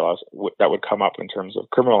or not bylaws, that would come up in terms of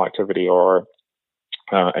criminal activity or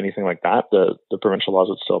anything like that, the provincial laws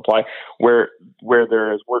would still apply. Where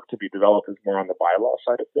there is work to be developed is more on the bylaw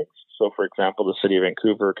side of things. So, for example, the city of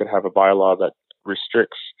Vancouver could have a bylaw that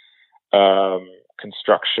restricts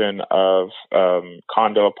construction of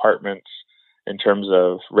condo apartments in terms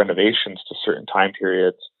of renovations to certain time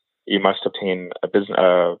periods. You must obtain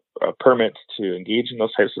a permit to engage in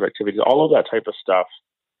those types of activities. All of that type of stuff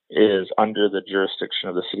is under the jurisdiction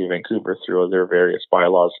of the City of Vancouver through their various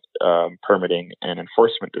bylaws, permitting, and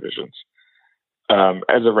enforcement divisions.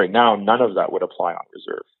 As of right now, none of that would apply on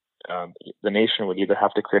reserve. The nation would either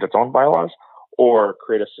have to create its own bylaws or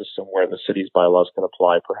create a system where the city's bylaws could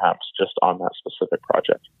apply perhaps just on that specific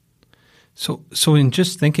project. So in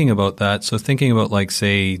just thinking about that, so thinking about like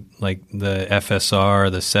the FSR,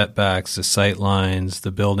 the setbacks, the sight lines,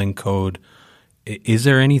 the building code, is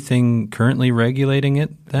there anything currently regulating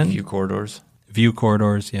it then? View corridors,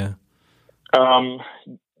 yeah.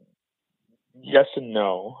 Yes and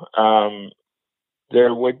no.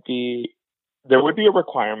 There would be a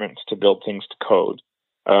requirement to build things to code,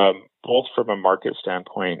 both from a market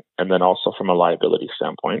standpoint and then also from a liability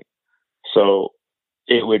standpoint. So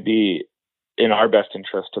it would be in our best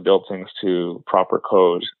interest to build things to proper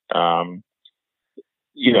code, and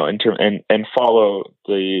follow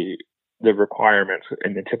the requirements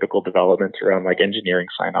in the typical developments around like engineering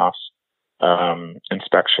sign-offs,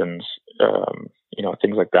 inspections,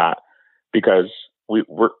 things like that, because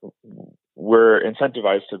we're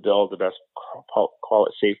incentivized to build the best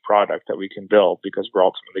safe product that we can build, because we're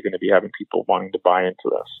ultimately going to be having people wanting to buy into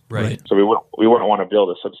this. Right. So we wouldn't want to build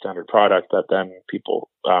a substandard product that then people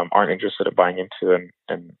aren't interested in buying into,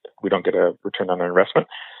 and we don't get a return on our investment.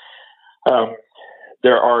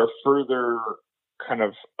 There are further kind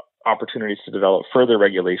of opportunities to develop further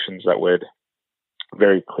regulations that would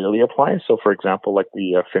very clearly apply. So, for example, like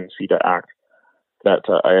the FinCETA Act that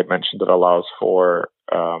I had mentioned, that allows for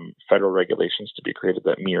federal regulations to be created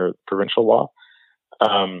that mirror provincial law.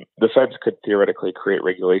 The feds could theoretically create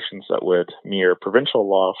regulations that would mirror provincial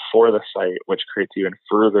law for the site, which creates even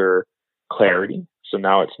further clarity. So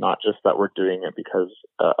now it's not just that we're doing it because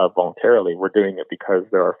voluntarily, we're doing it because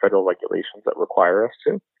there are federal regulations that require us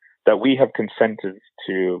to, that we have consented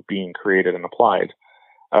to being created and applied.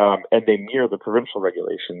 And they mirror the provincial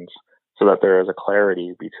regulations so that there is a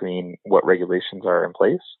clarity between what regulations are in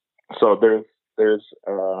place. So there's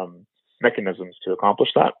mechanisms to accomplish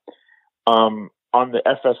that. On the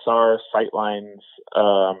FSR, sightlines,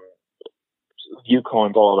 view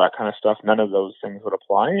cones, all of that kind of stuff, none of those things would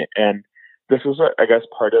apply. And this is, I guess,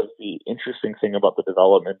 part of the interesting thing about the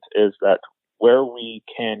development is that where we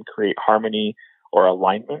can create harmony or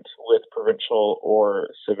alignment with provincial or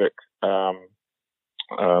civic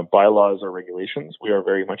bylaws or regulations, we are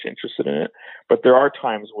very much interested in it. But there are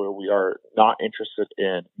times where we are not interested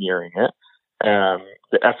in mirroring it.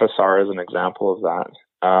 The FSR is an example of that.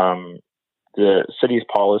 The city's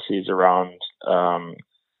policies around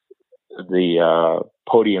the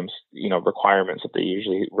podiums, requirements that they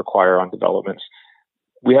usually require on developments,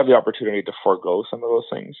 we have the opportunity to forego some of those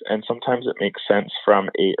things. And sometimes it makes sense from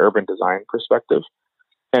a urban design perspective.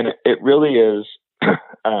 And it really is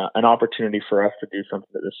an opportunity for us to do something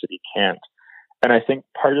that the city can't. And I think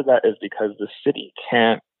part of that is because the city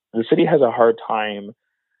has a hard time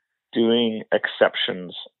doing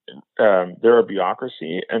exceptions. They're a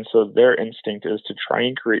bureaucracy, and so their instinct is to try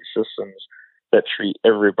and create systems that treat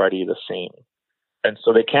everybody the same. And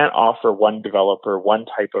so they can't offer one developer one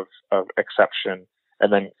type of exception,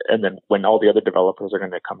 and then when all the other developers are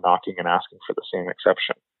going to come knocking and asking for the same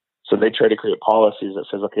exception. So they try to create policies that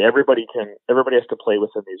says, okay, everybody has to play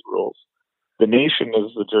within these rules. The nation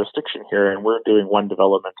is the jurisdiction here, and we're doing one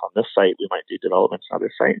development on this site. We might do developments on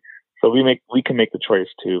this site. So we can make the choice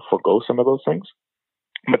to forego some of those things.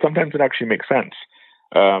 But sometimes it actually makes sense.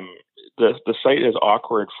 The site is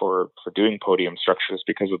awkward for doing podium structures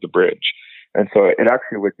because of the bridge. And so it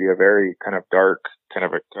actually would be a very kind of dark, kind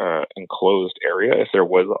of enclosed area if there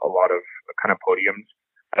was a lot of kind of podiums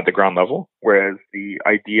at the ground level. Whereas the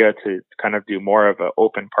idea to kind of do more of an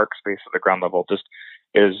open park space at the ground level just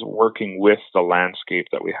is working with the landscape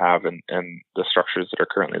that we have and the structures that are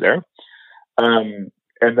currently there.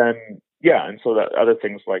 And so that other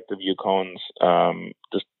things like the view cones,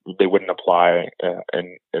 they wouldn't apply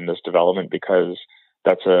in this development because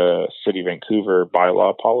that's a City of Vancouver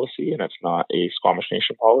bylaw policy, and it's not a Squamish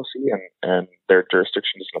Nation policy, and their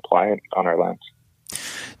jurisdiction doesn't apply on our lands.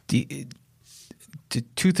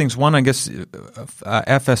 Two things. One, I guess,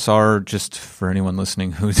 FSR, just for anyone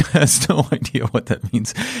listening who has no idea what that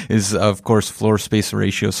means, is of course floor space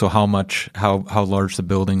ratio. So how large the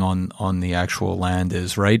building on the actual land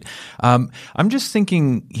is, right? I'm just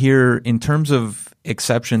thinking here in terms of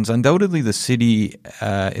exceptions. Undoubtedly, the city,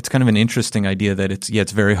 it's kind of an interesting idea that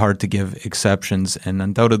it's very hard to give exceptions, and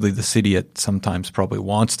undoubtedly the city sometimes probably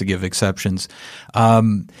wants to give exceptions.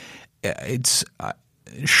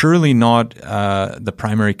 surely not the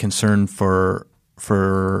primary concern for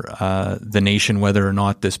the nation, whether or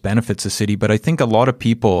not this benefits the city. But I think a lot of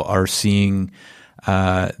people are seeing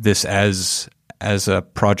this as a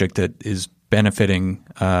project that is benefiting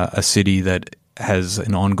a city that has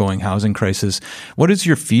an ongoing housing crisis. What has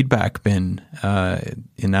your feedback been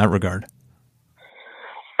in that regard?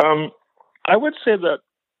 I would say that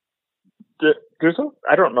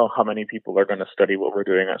I don't know how many people are going to study what we're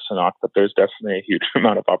doing at Cenac, but there's definitely a huge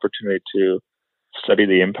amount of opportunity to study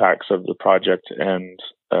the impacts of the project and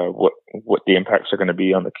what the impacts are going to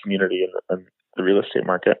be on the community and the real estate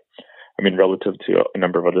market. I mean, relative to a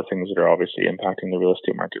number of other things that are obviously impacting the real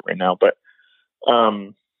estate market right now. But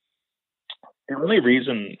the only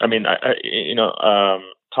reason,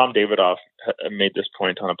 Tom Davidoff made this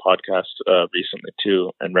point on a podcast recently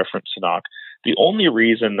too, and referenced Cenac. The only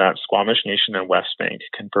reason that Squamish Nation and West Bank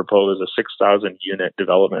can propose a 6,000 unit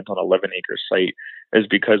development on 11 acre site is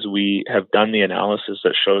because we have done the analysis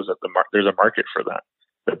that shows that there's a market for that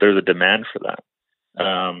there's a demand for that.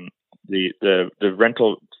 The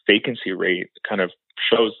rental vacancy rate kind of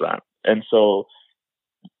shows that, and so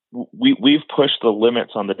we've pushed the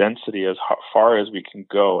limits on the density as far as we can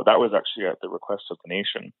go. That was actually at the request of the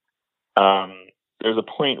nation. There's a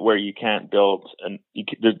point where you can't build, and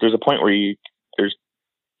there's a point where there's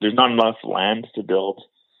not enough land to build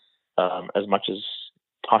as much as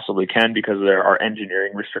possibly can, because there are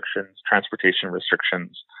engineering restrictions, transportation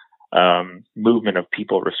restrictions, movement of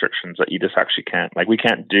people restrictions that you just actually can't. Like, we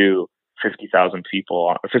can't do 50,000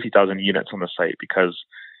 units on the site because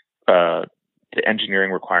the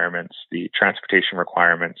engineering requirements, the transportation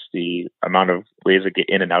requirements, the amount of ways to get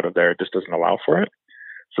in and out of there just doesn't allow for it.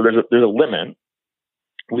 So there's a limit.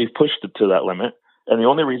 We've pushed it to that limit. And the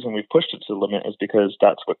only reason we've pushed it to the limit is because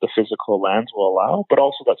that's what the physical lands will allow, but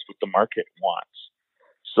also that's what the market wants.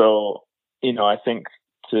 So, I think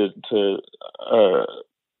to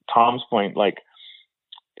Tom's point, like,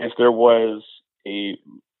 if there was a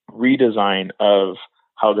redesign of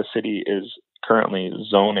how the city is currently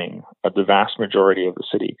zoning the vast majority of the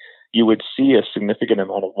city, you would see a significant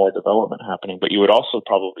amount of more development happening, but you would also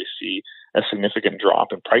probably see a significant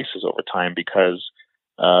drop in prices over time, because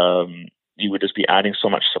you would just be adding so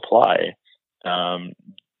much supply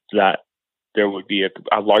that there would be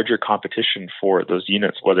a larger competition for those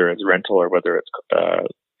units, whether it's rental or whether it's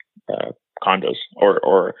condos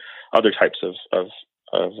or other types of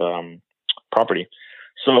property.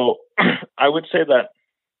 So I would say that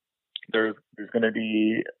there's going to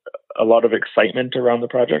be a lot of excitement around the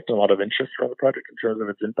project, a lot of interest around the project in terms of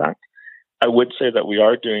its impact. I would say that we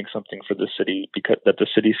are doing something for the city that the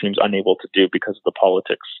city seems unable to do because of the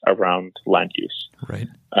politics around land use. Right.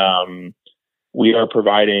 We are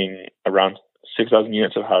providing around 6,000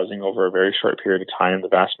 units of housing over a very short period of time. The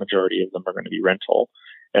vast majority of them are going to be rental.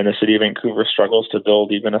 And the city of Vancouver struggles to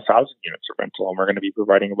build even 1,000 units of rental, and we're going to be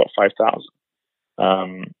providing about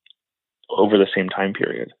 5,000 over the same time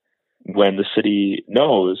period, when the city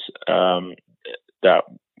knows that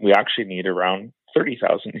we actually need around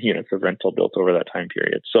 30,000 units of rental built over that time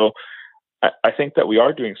period. So I think that we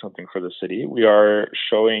are doing something for the city. We are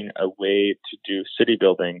showing a way to do city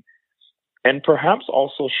building, and perhaps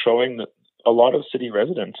also showing that a lot of city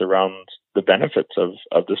residents around the benefits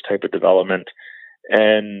of this type of development,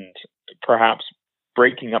 and perhaps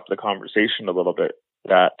breaking up the conversation a little bit,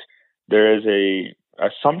 that there is a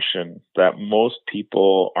assumption that most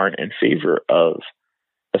people aren't in favor of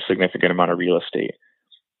a significant amount of real estate.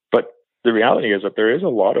 But the reality is that there is a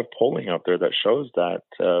lot of polling out there that shows that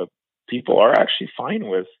people are actually fine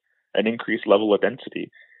with an increased level of density.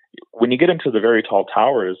 When you get into the very tall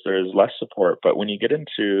towers, there's less support. But when you get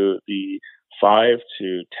into the 5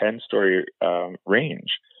 to 10 story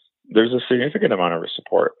range, there's a significant amount of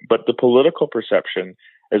support. But the political perception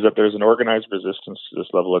is that there's an organized resistance to this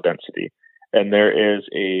level of density. And there is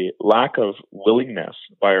a lack of willingness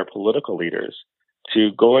by our political leaders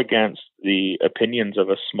to go against the opinions of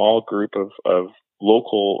a small group of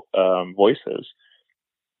local voices,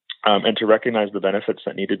 and to recognize the benefits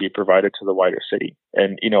that need to be provided to the wider city.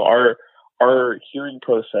 And, our hearing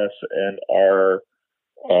process and our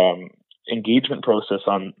engagement process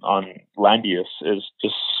on land use is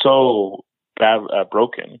just so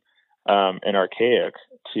broken and archaic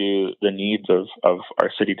to the needs of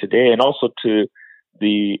our city today, and also to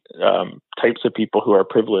the types of people who are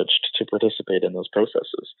privileged to participate in those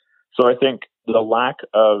processes. So I think the lack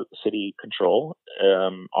of city control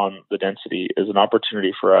on the density is an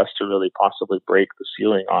opportunity for us to really possibly break the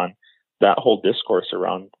ceiling on that whole discourse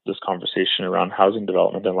around this conversation around housing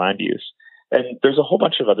development and land use. And there's a whole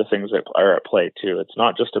bunch of other things that are at play too. It's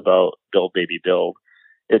not just about build, baby, build.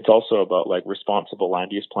 It's also about like responsible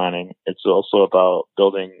land use planning. It's also about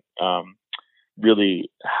building really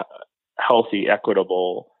healthy,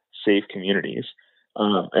 equitable, safe communities.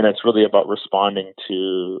 And it's really about responding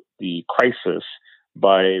to the crisis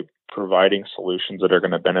by providing solutions that are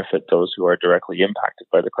going to benefit those who are directly impacted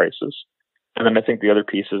by the crisis. And then I think the other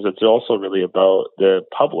piece is it's also really about the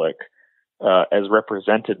public as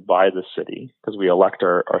represented by the city, because we elect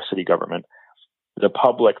our city government, the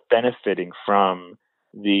public benefiting from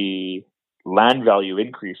the land value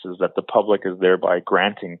increases that the public is thereby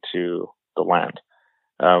granting to the land.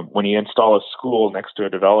 When you install a school next to a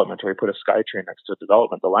development or you put a SkyTrain next to a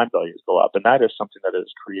development, the land values go up. And that is something that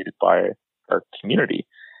is created by our community.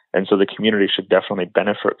 And so the community should definitely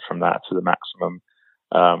benefit from that to the maximum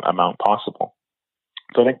amount possible.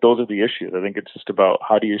 So I think those are the issues. I think it's just about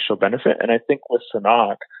how do you show benefit. And I think with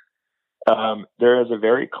Sanok, there is a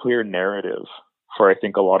very clear narrative for, I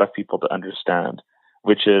think, a lot of people to understand,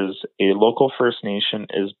 which is a local First Nation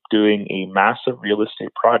is doing a massive real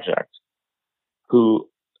estate project who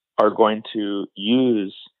are going to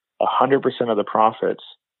use 100% of the profits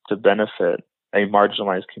to benefit a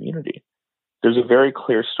marginalized community. There's a very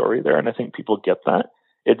clear story there, and I think people get that.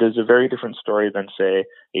 It is a very different story than, say,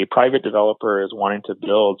 a private developer is wanting to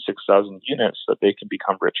build 6,000 units so that they can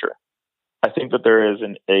become richer. I think that there is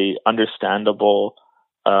a understandable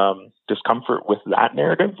discomfort with that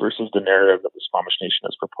narrative versus the narrative that the Squamish Nation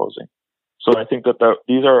is proposing. So I think that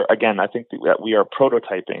these are, again, I think that we are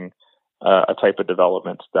prototyping a type of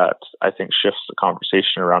development that I think shifts the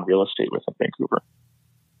conversation around real estate within Vancouver.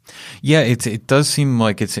 Yeah, it does seem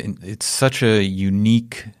like it's such a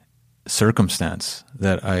unique circumstance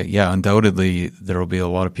that undoubtedly there will be a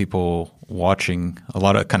lot of people watching, a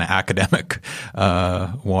lot of kind of academic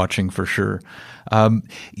watching for sure.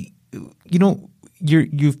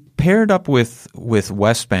 You've paired up with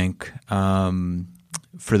Westbank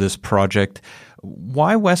for this project.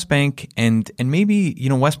 Why Westbank? And maybe,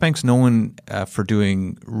 Westbank's known for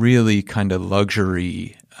doing really kind of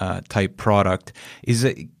luxury type product.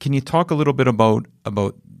 Can you talk a little bit about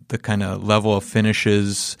the kind of level of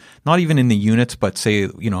finishes, not even in the units, but say,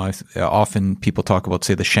 often people talk about,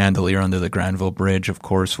 say, the chandelier under the Granville Bridge, of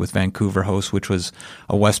course, with Vancouver House, which was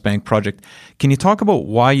a Westbank project. Can you talk about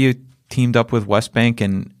why you teamed up with Westbank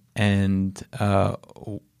and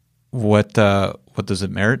what does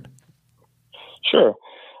it merit? Sure.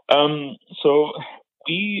 So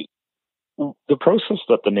the process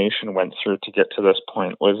that the nation went through to get to this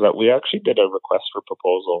point was that we actually did a request for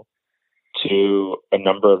proposal to a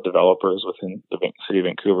number of developers within the city of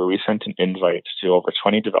Vancouver. We sent an invite to over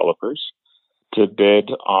 20 developers to bid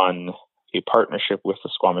on a partnership with the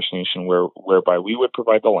Squamish Nation whereby we would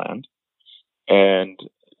provide the land and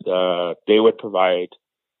they would provide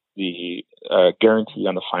the guarantee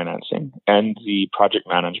on the financing and the project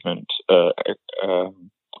management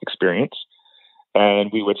experience,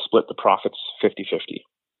 and we would split the profits 50-50,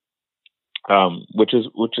 which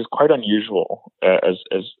is quite unusual as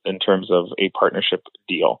in terms of a partnership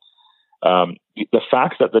deal. The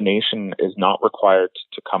fact that the nation is not required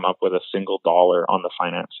to come up with a single dollar on the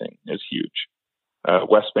financing is huge.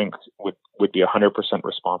 Westbank would be 100%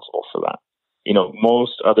 responsible for that.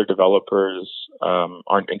 Most other developers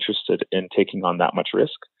aren't interested in taking on that much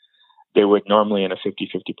risk. They would normally, in a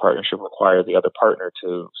 50-50 partnership, require the other partner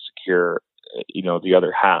to secure, the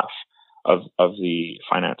other half of the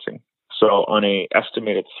financing. So on a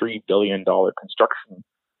estimated $3 billion construction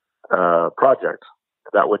project,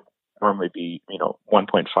 that would normally be,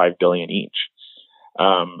 $1.5 billion each.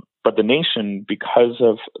 But the nation, because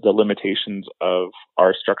of the limitations of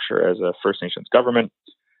our structure as a First Nations government,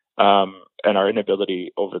 and our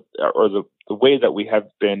inability or the way that we have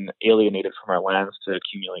been alienated from our lands to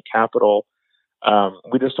accumulate capital,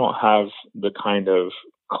 we just don't have the kind of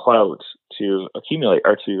clout to accumulate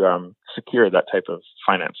or to secure that type of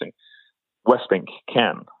financing. Westbank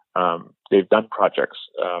can. They've done projects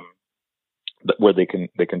where they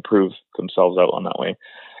can prove themselves out on that way.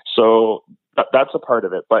 So that's a part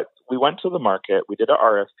of it. But we went to the market. We did an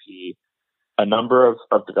RFP. A number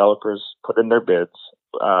of developers put in their bids.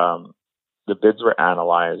 The bids were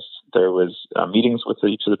analyzed. There was meetings with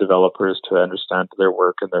each of the developers to understand their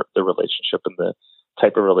work and their relationship and the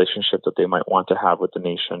type of relationship that they might want to have with the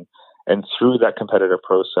nation. And through that competitive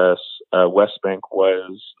process, Westbank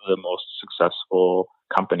was the most successful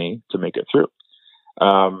company to make it through.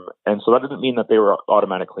 And so that didn't mean that they were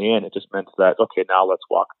automatically in. It just meant that, okay, now let's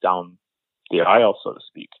walk down the aisle, so to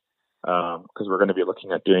speak. Because we're going to be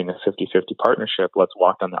looking at doing a 50-50 partnership. Let's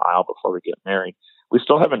walk down the aisle before we get married. We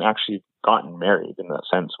still haven't actually gotten married in that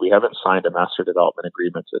sense. We haven't signed a master development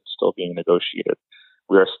agreement. It's still being negotiated.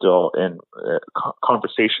 we are still in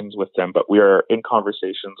conversations with them, but we are in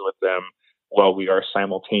conversations with them while we are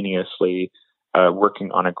simultaneously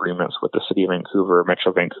working on agreements with the City of Vancouver,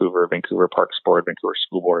 Metro Vancouver, Vancouver Parks Board, Vancouver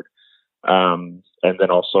School Board, and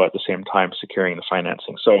then also at the same time securing the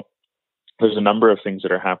financing. So there's a number of things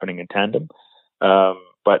that are happening in tandem,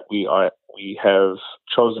 but we have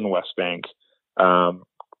chosen Westbank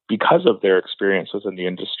because of their experience within the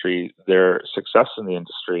industry, their success in the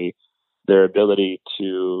industry, their ability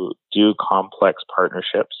to do complex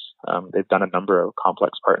partnerships. They've done a number of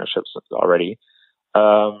complex partnerships already.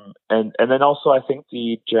 And then also I think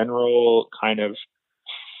the general kind of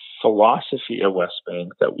philosophy of Westbank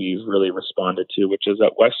that we've really responded to, which is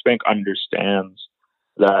that Westbank understands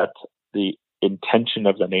that the intention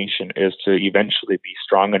of the nation is to eventually be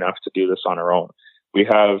strong enough to do this on our own.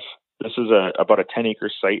 This is about a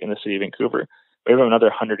 10-acre site in the City of Vancouver. We have another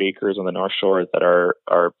 100 acres on the North Shore that are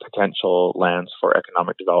potential lands for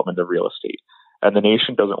economic development of real estate. And the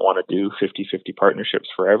nation doesn't want to do 50-50 partnerships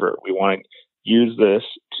forever. We want to use this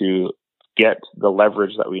to get the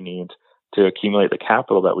leverage that we need to accumulate the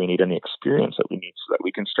capital that we need and the experience that we need so that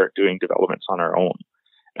we can start doing developments on our own.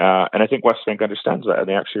 And I think Westbank understands that, and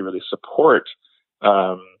they actually really support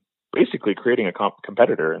basically creating a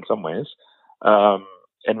competitor in some ways,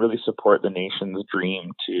 and really support the nation's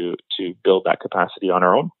dream to build that capacity on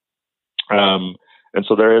our own. And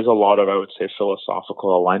so there is a lot of, I would say,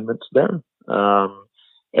 philosophical alignments there,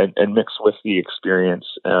 and mixed with the experience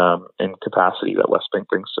and capacity that Westbank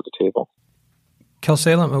brings to the table.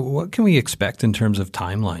 Kelsay, what can we expect in terms of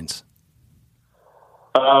timelines?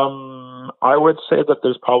 I would say that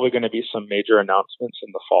there's probably going to be some major announcements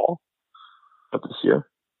in the fall of this year.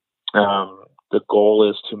 The goal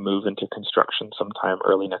is to move into construction sometime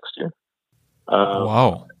early next year.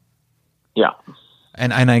 Wow. Yeah.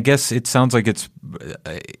 And I guess it sounds like it's,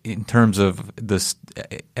 in terms of this,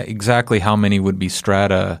 exactly how many would be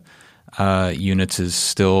strata units is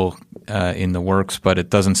still in the works, but it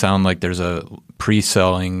doesn't sound like there's a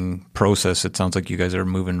pre-selling process. It sounds like you guys are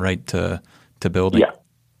moving right to building.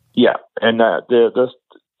 Yeah. And there's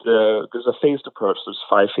a phased approach. There's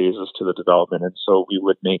 5 phases to the development, and so we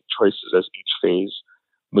would make choices as each phase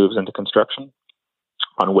moves into construction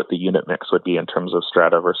on what the unit mix would be in terms of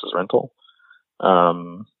strata versus rental.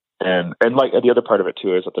 And like the other part of it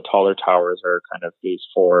too is that the taller towers are kind of phase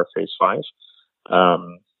 4, phase 5,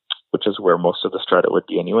 which is where most of the strata would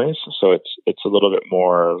be anyways. So it's a little bit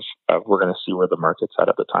more of we're going to see where the market's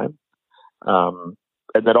at the time.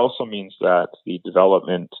 And that also means that the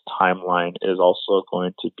development timeline is also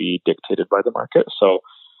going to be dictated by the market. So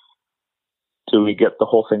do we get the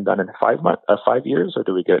whole thing done in 5 years, or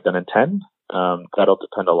do we get it done in 10? That'll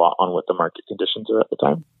depend a lot on what the market conditions are at the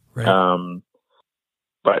time. Right.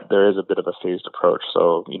 But there is a bit of a phased approach.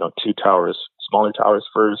 So, 2 towers, smaller towers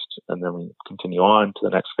first, and then we continue on to the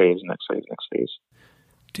next phase, next phase.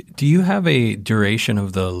 Do you have a duration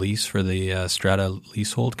of the lease for the strata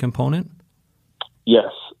leasehold component?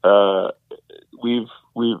 Yes. Our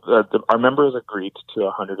members agreed to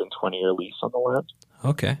a 120-year lease on the land.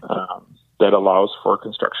 Okay. That allows for a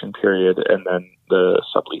construction period, and then the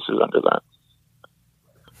subleases under that.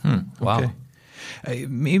 Wow. Okay.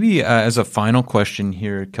 Maybe as a final question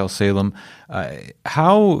here, Kelsay,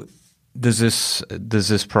 how does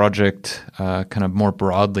this project kind of more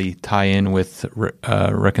broadly tie in with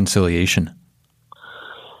reconciliation?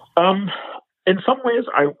 In some ways,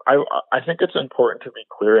 I think it's important to be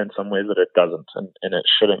clear in some ways that it doesn't, and it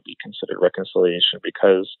shouldn't be considered reconciliation,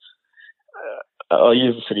 because I'll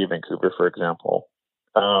use the City of Vancouver, for example.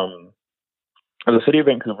 The City of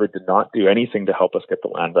Vancouver did not do anything to help us get the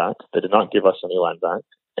land back. They did not give us any land back,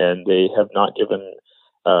 and they have not given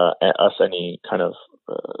us any kind of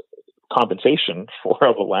compensation for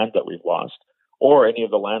the land that we've lost, or any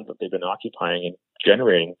of the land that they've been occupying and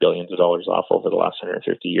generating billions of dollars off over the last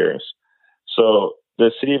 150 years. So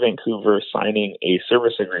the City of Vancouver signing a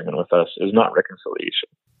service agreement with us is not reconciliation.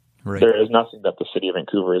 Right. There is nothing that the City of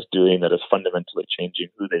Vancouver is doing that is fundamentally changing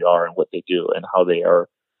who they are and what they do and how they are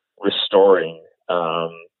restoring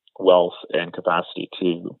wealth and capacity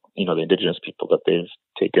to the Indigenous people that they've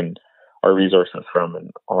taken our resources from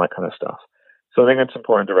and all that kind of stuff. So I think it's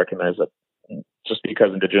important to recognize that just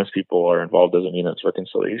because Indigenous people are involved doesn't mean it's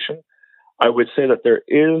reconciliation. I would say that there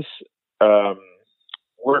is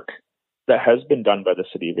work that has been done by the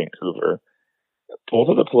City of Vancouver, both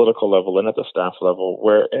at the political level and at the staff level,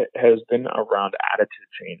 where it has been around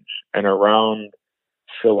attitude change and around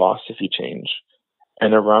philosophy change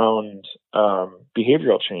and around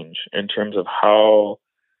behavioral change in terms of how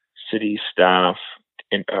city staff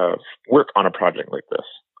work on a project like this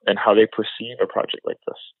and how they perceive a project like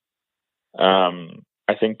this.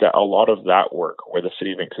 I think that a lot of that work where the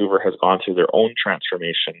city of Vancouver has gone through their own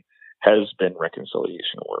transformation has been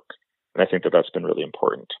reconciliation work. And I think that that's been really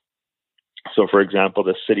important. So, for example,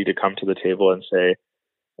 the city to come to the table and say,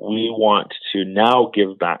 we want to now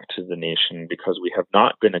give back to the nation because we have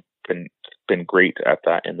not been great at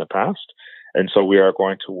that in the past. And so we are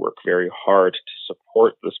going to work very hard to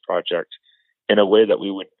support this project in a way that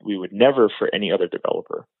we would never for any other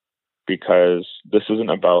developer, because this isn't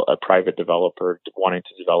about a private developer wanting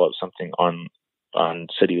to develop something on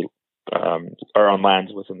city or on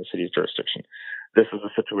lands within the city's jurisdiction. This is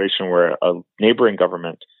a situation where a neighboring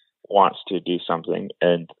government wants to do something,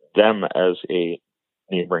 and them as a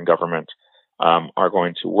neighboring government are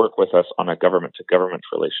going to work with us on a government-to-government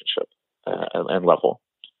relationship and level.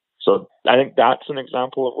 So I think that's an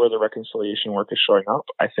example of where the reconciliation work is showing up.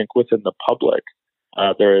 I think within the public,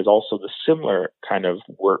 there is also the similar kind of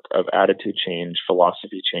work of attitude change,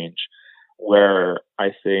 philosophy change, where I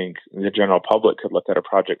think the general public could look at a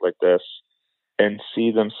project like this and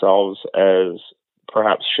see themselves as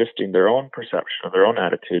perhaps shifting their own perception of their own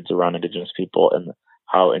attitudes around Indigenous people and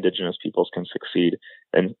how Indigenous peoples can succeed.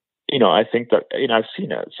 And, I think that, I've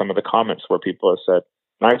seen it, some of the comments where people have said,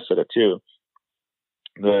 and I've said it too,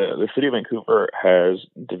 the city of Vancouver has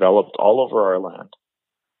developed all over our land.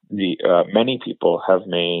 Many people have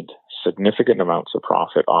made significant amounts of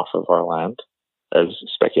profit off of our land as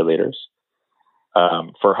speculators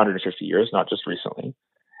for 150 years, not just recently.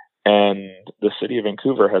 And the city of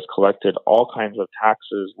Vancouver has collected all kinds of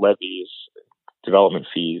taxes, levies, development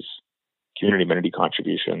fees, community amenity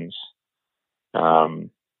contributions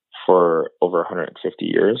for over 150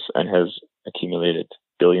 years, and has accumulated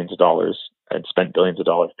billions of dollars and spent billions of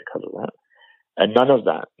dollars because of that. And none of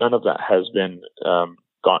that has been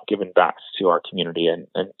given back to our community and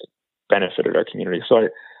benefited our community. So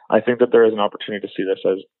I think that there is an opportunity to see this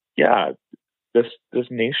as, this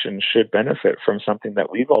nation should benefit from something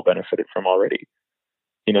that we've all benefited from already.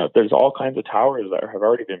 There's all kinds of towers that have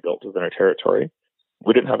already been built within our territory.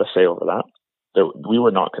 We didn't have a say over that. We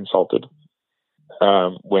were not consulted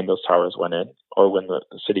when those towers went in, or when the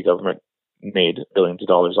city government made billions of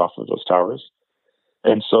dollars off of those towers.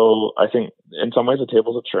 And so I think in some ways the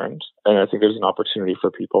tables have turned, and I think there's an opportunity for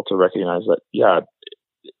people to recognize that,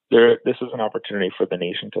 this is an opportunity for the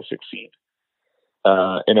nation to succeed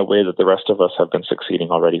in a way that the rest of us have been succeeding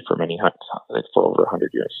already for over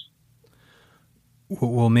 100 years.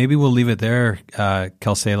 Well, maybe we'll leave it there,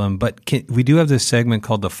 Kel Salem, but we do have this segment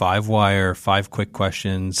called the 5 Wire, 5 quick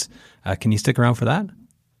questions. Can you stick around for that?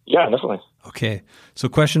 Yeah, definitely. Okay. So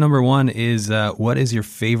question number 1 is, what is your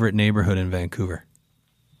favorite neighborhood in Vancouver?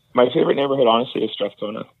 My favorite neighborhood, honestly, is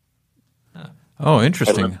Strathcona. Oh,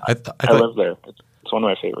 interesting. I live there. It's one of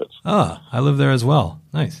my favorites. Ah, I live there as well.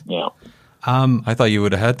 Nice. Yeah. I thought you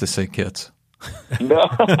would have had to say Kits. No,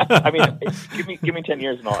 I mean, give me 10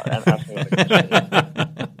 years and I'll ask me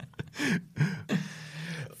what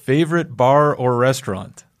Favorite bar or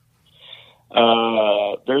restaurant?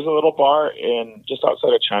 There's a little bar just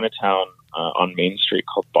outside of Chinatown on Main Street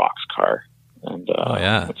called Boxcar. And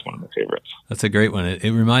that's one of my favorites. That's a great one.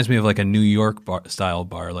 It reminds me of like a New York style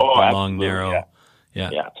bar, like the long, narrow.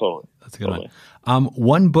 Yeah, totally. That's a good one.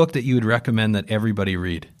 One book that you would recommend that everybody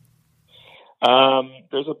read?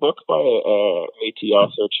 There's a book by Métis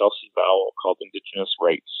author Chelsea Vowell called Indigenous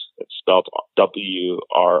Rights. It's spelled WRITES.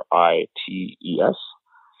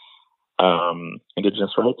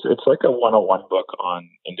 Indigenous Rights. It's like a 101 book on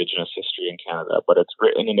Indigenous history in Canada, but it's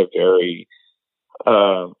written in a very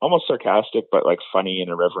almost sarcastic, but like funny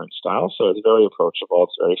and irreverent style. So it's very approachable.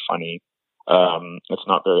 It's very funny. It's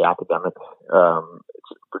not very academic. It's a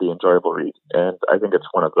pretty enjoyable read, and I think it's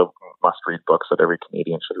one of the must-read books that every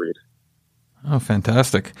Canadian should read. Oh,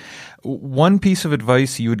 fantastic. One piece of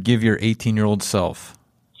advice you would give your 18-year-old self?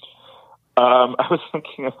 I was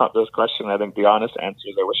thinking about this question. I think the honest answer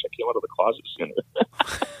is I wish I came out of the closet sooner.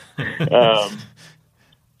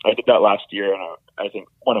 I did that last year, and I think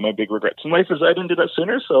one of my big regrets in life is I didn't do that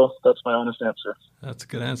sooner, so that's my honest answer. That's a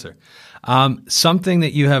good answer. Something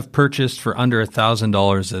that you have purchased for under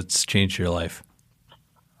 $1,000 that's changed your life?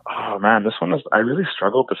 Oh, man, I really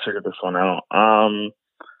struggled to figure this one out.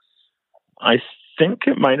 I think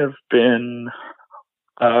it might have been,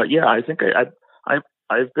 I think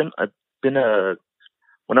when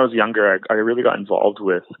I was younger, I really got involved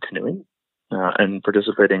with canoeing and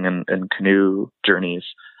participating in canoe journeys,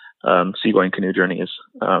 seagoing canoe journeys,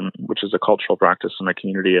 which is a cultural practice in my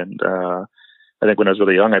community. And I think when I was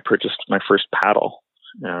really young, I purchased my first paddle.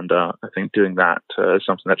 And I think doing that is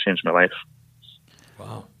something that changed my life.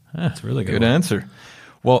 Wow. That's really good answer.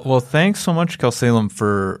 Well, thanks so much, Kelsey-Salem,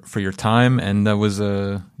 for your time, and that was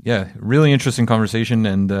a really interesting conversation,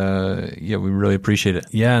 and we really appreciate it.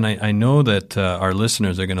 Yeah, and I know that our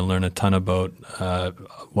listeners are going to learn a ton about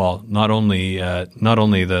not only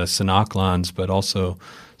the Sanak lands, but also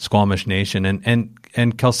Squamish Nation.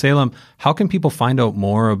 And Kelsey-Salem, how can people find out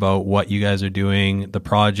more about what you guys are doing, the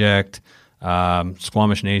project,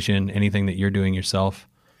 Squamish Nation, anything that you're doing yourself?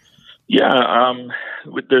 Yeah,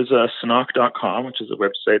 there's a Sanak.com, which is a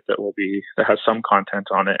website that has some content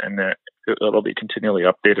on it, and it'll be continually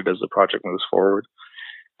updated as the project moves forward.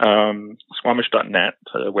 Squamish.net,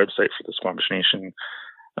 a website for the Squamish Nation,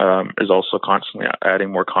 is also constantly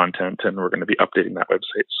adding more content, and we're going to be updating that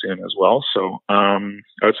website soon as well. So I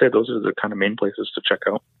would say those are the kind of main places to check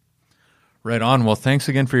out. Right on. Well, thanks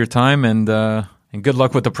again for your time, and good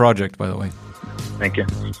luck with the project, by the way. Thank you.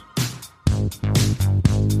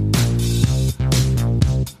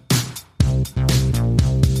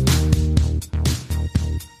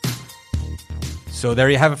 So there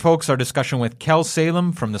you have it, folks, our discussion with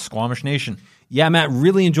Kelsey-Salem from the Squamish Nation. Yeah, Matt,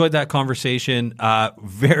 really enjoyed that conversation.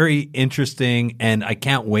 Very interesting, and I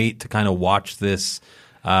can't wait to kind of watch this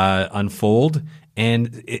unfold.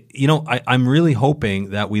 And, I'm really hoping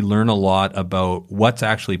that we learn a lot about what's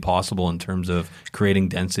actually possible in terms of creating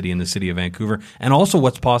density in the city of Vancouver, and also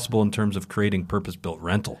what's possible in terms of creating purpose-built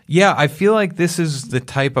rental. Yeah, I feel like this is the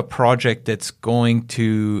type of project that's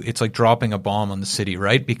it's like dropping a bomb on the city,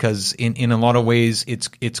 right? Because in a lot of ways, it's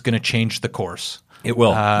going to change the course. It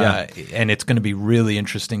will, yeah. And it's going to be really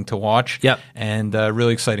interesting to watch. Yep. And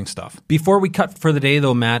really exciting stuff. Before we cut for the day,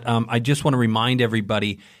 though, Matt, I just want to remind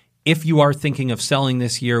everybody, if you are thinking of selling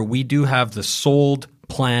this year, we do have the Sold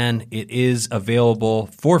plan. It is available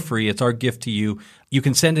for free. It's our gift to you. You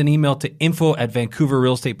can send an email to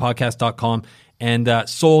info@vancouverrealestatepodcast.com. And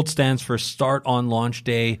Sold stands for Start on Launch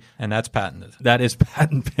Day. And that's patented. That is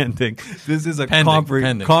patent pending. This is a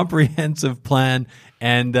pending. comprehensive plan.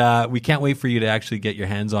 And we can't wait for you to actually get your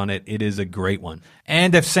hands on it. It is a great one.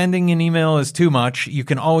 And if sending an email is too much, you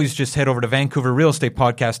can always just head over to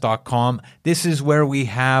VancouverRealEstatePodcast.com. This is where we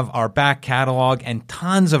have our back catalog and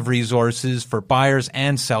tons of resources for buyers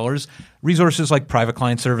and sellers. Resources like private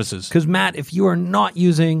client services. Because, Matt, if you are not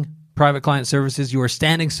using private client services, you are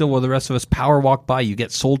standing still while the rest of us power walk by. You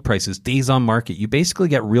get sold prices, days on market. You basically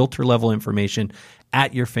get realtor level information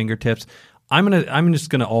at your fingertips. I'm just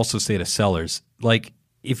gonna also say to sellers, like,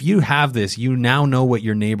 if you have this, you now know what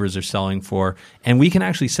your neighbors are selling for, and we can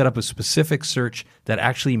actually set up a specific search that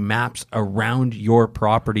actually maps around your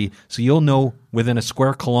property, so you'll know within a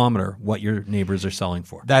square kilometer what your neighbors are selling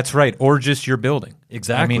for. That's right, or just your building.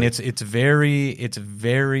 Exactly. I mean, it's very it's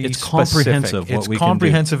specific. comprehensive. It's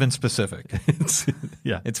comprehensive and specific. It's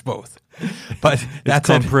both. But that's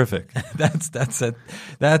terrific. That's at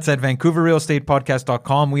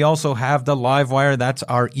VancouverRealEstatePodcast.com. We also have the Livewire. That's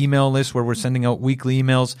our email list where we're sending out weekly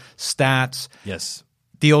emails, stats, yes,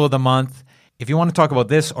 deal of the month. If you want to talk about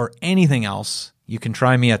this or anything else, you can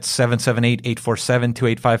try me at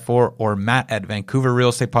 778-847-2854 or Matt at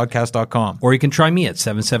VancouverRealEstatePodcast.com. Or you can try me at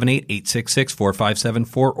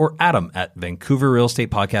 778-866-4574 or Adam at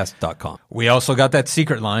VancouverRealEstatePodcast.com. We also got that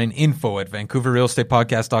secret line, info at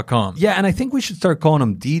VancouverRealEstatePodcast.com. Yeah, and I think we should start calling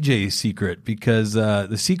him DJ Secret, because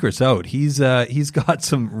the secret's out. He's got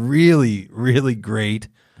some really, really great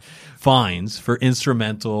finds for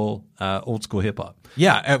instrumental old school hip hop.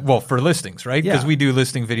 Yeah, well, for listings, right? Because Yeah. we do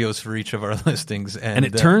listing videos for each of our listings. And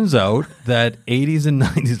it turns out that 80s and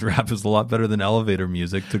 90s rap is a lot better than elevator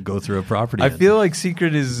music to go through a property. I feel like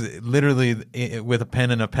Secret is literally with a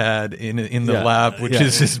pen and a pad in the lab, which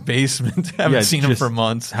is his basement. Haven't seen him for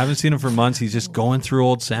months. He's just going through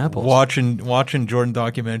old samples. Watching Jordan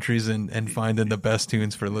documentaries and finding the best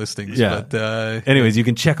tunes for listings. Yeah. But, anyways, you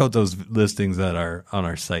can check out those listings that are on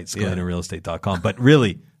our site, ScalinaRealEstate.com. But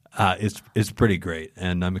really, it's pretty great,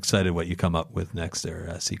 and I'm excited what you come up with next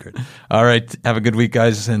there, Secret. All right, have a good week,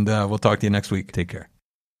 guys, and we'll talk to you next week. Take care.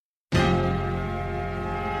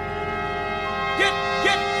 Get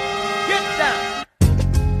down.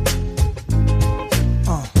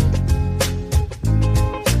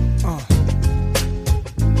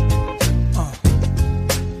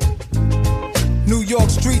 New York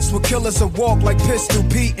streets where killers that walk like Pistol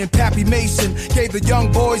Pete and Pappy Mason gave the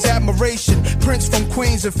young boys admiration. Prince from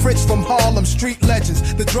Queens and Fritz from Harlem, street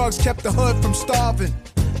legends. The drugs kept the hood from starving.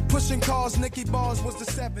 Pushing cars, Nicky Barnes was the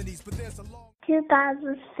 70s, but there's a long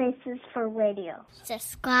 2000 Faces for Radio.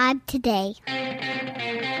 Subscribe today.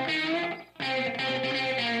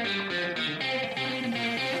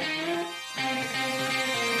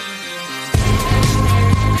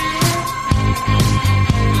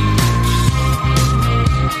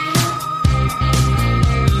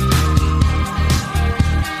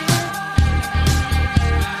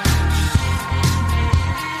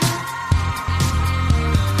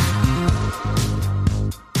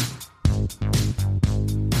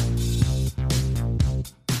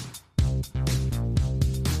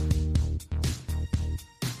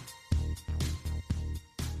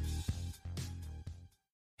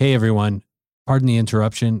 Hey everyone, pardon the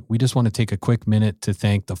interruption. We just want to take a quick minute to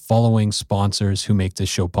thank the following sponsors who make this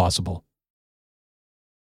show possible.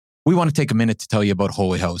 We want to take a minute to tell you about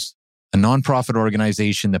Holy House, a nonprofit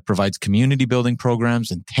organization that provides community building programs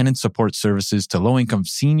and tenant support services to low-income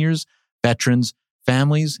seniors, veterans,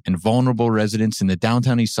 families, and vulnerable residents in the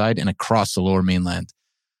downtown east side and across the lower mainland.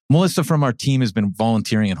 Melissa from our team has been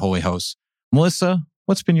volunteering at Holy House. Melissa,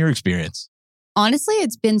 what's been your experience? Honestly,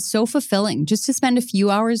 it's been so fulfilling just to spend a few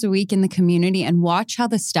hours a week in the community and watch how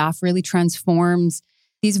the staff really transforms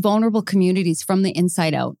these vulnerable communities from the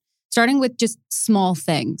inside out, starting with just small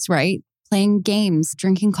things, right? Playing games,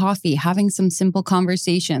 drinking coffee, having some simple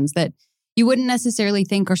conversations that you wouldn't necessarily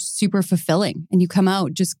think are super fulfilling. And you come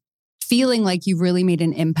out just feeling like you've really made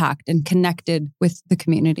an impact and connected with the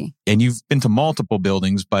community. And you've been to multiple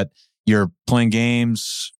buildings, but you're playing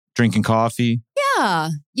games, drinking coffee. Yeah,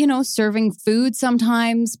 serving food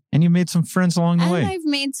sometimes. And you made some friends along the way. And I've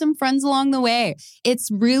made some friends along the way.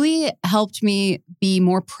 It's really helped me be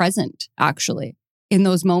more present, actually, in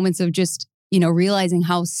those moments of just, realizing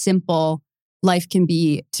how simple life can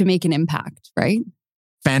be to make an impact, right?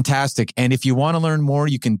 Fantastic. And if you want to learn more,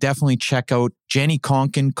 you can definitely check out Jenny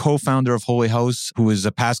Conkin, co-founder of Holy House, who is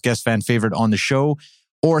a past guest fan favorite on the show,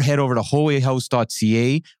 or head over to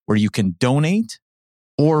holyhouse.ca where you can donate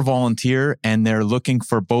or volunteer, and they're looking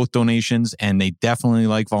for both donations, and they definitely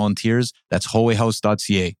like volunteers. That's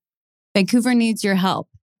holyhouse.ca. Vancouver needs your help.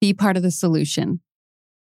 Be part of the solution.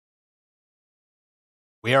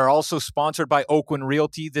 We are also sponsored by Oakwyn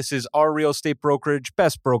Realty. This is our real estate brokerage,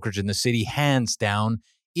 best brokerage in the city, hands down.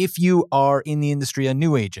 If you are in the industry, a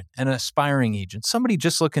new agent, an aspiring agent, somebody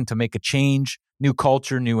just looking to make a change, new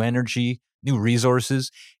culture, new energy, new resources,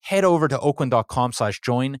 head over to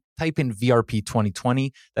oakwyn.com/join, type in VRP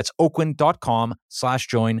 2020. That's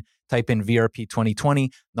oakwyn.com/join, type in VRP 2020.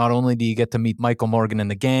 Not only do you get to meet Michael Morgan and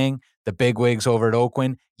the gang, the bigwigs over at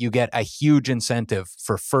Oakwyn, you get a huge incentive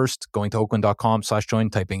for first going to oakwyn.com/join,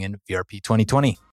 typing in VRP 2020.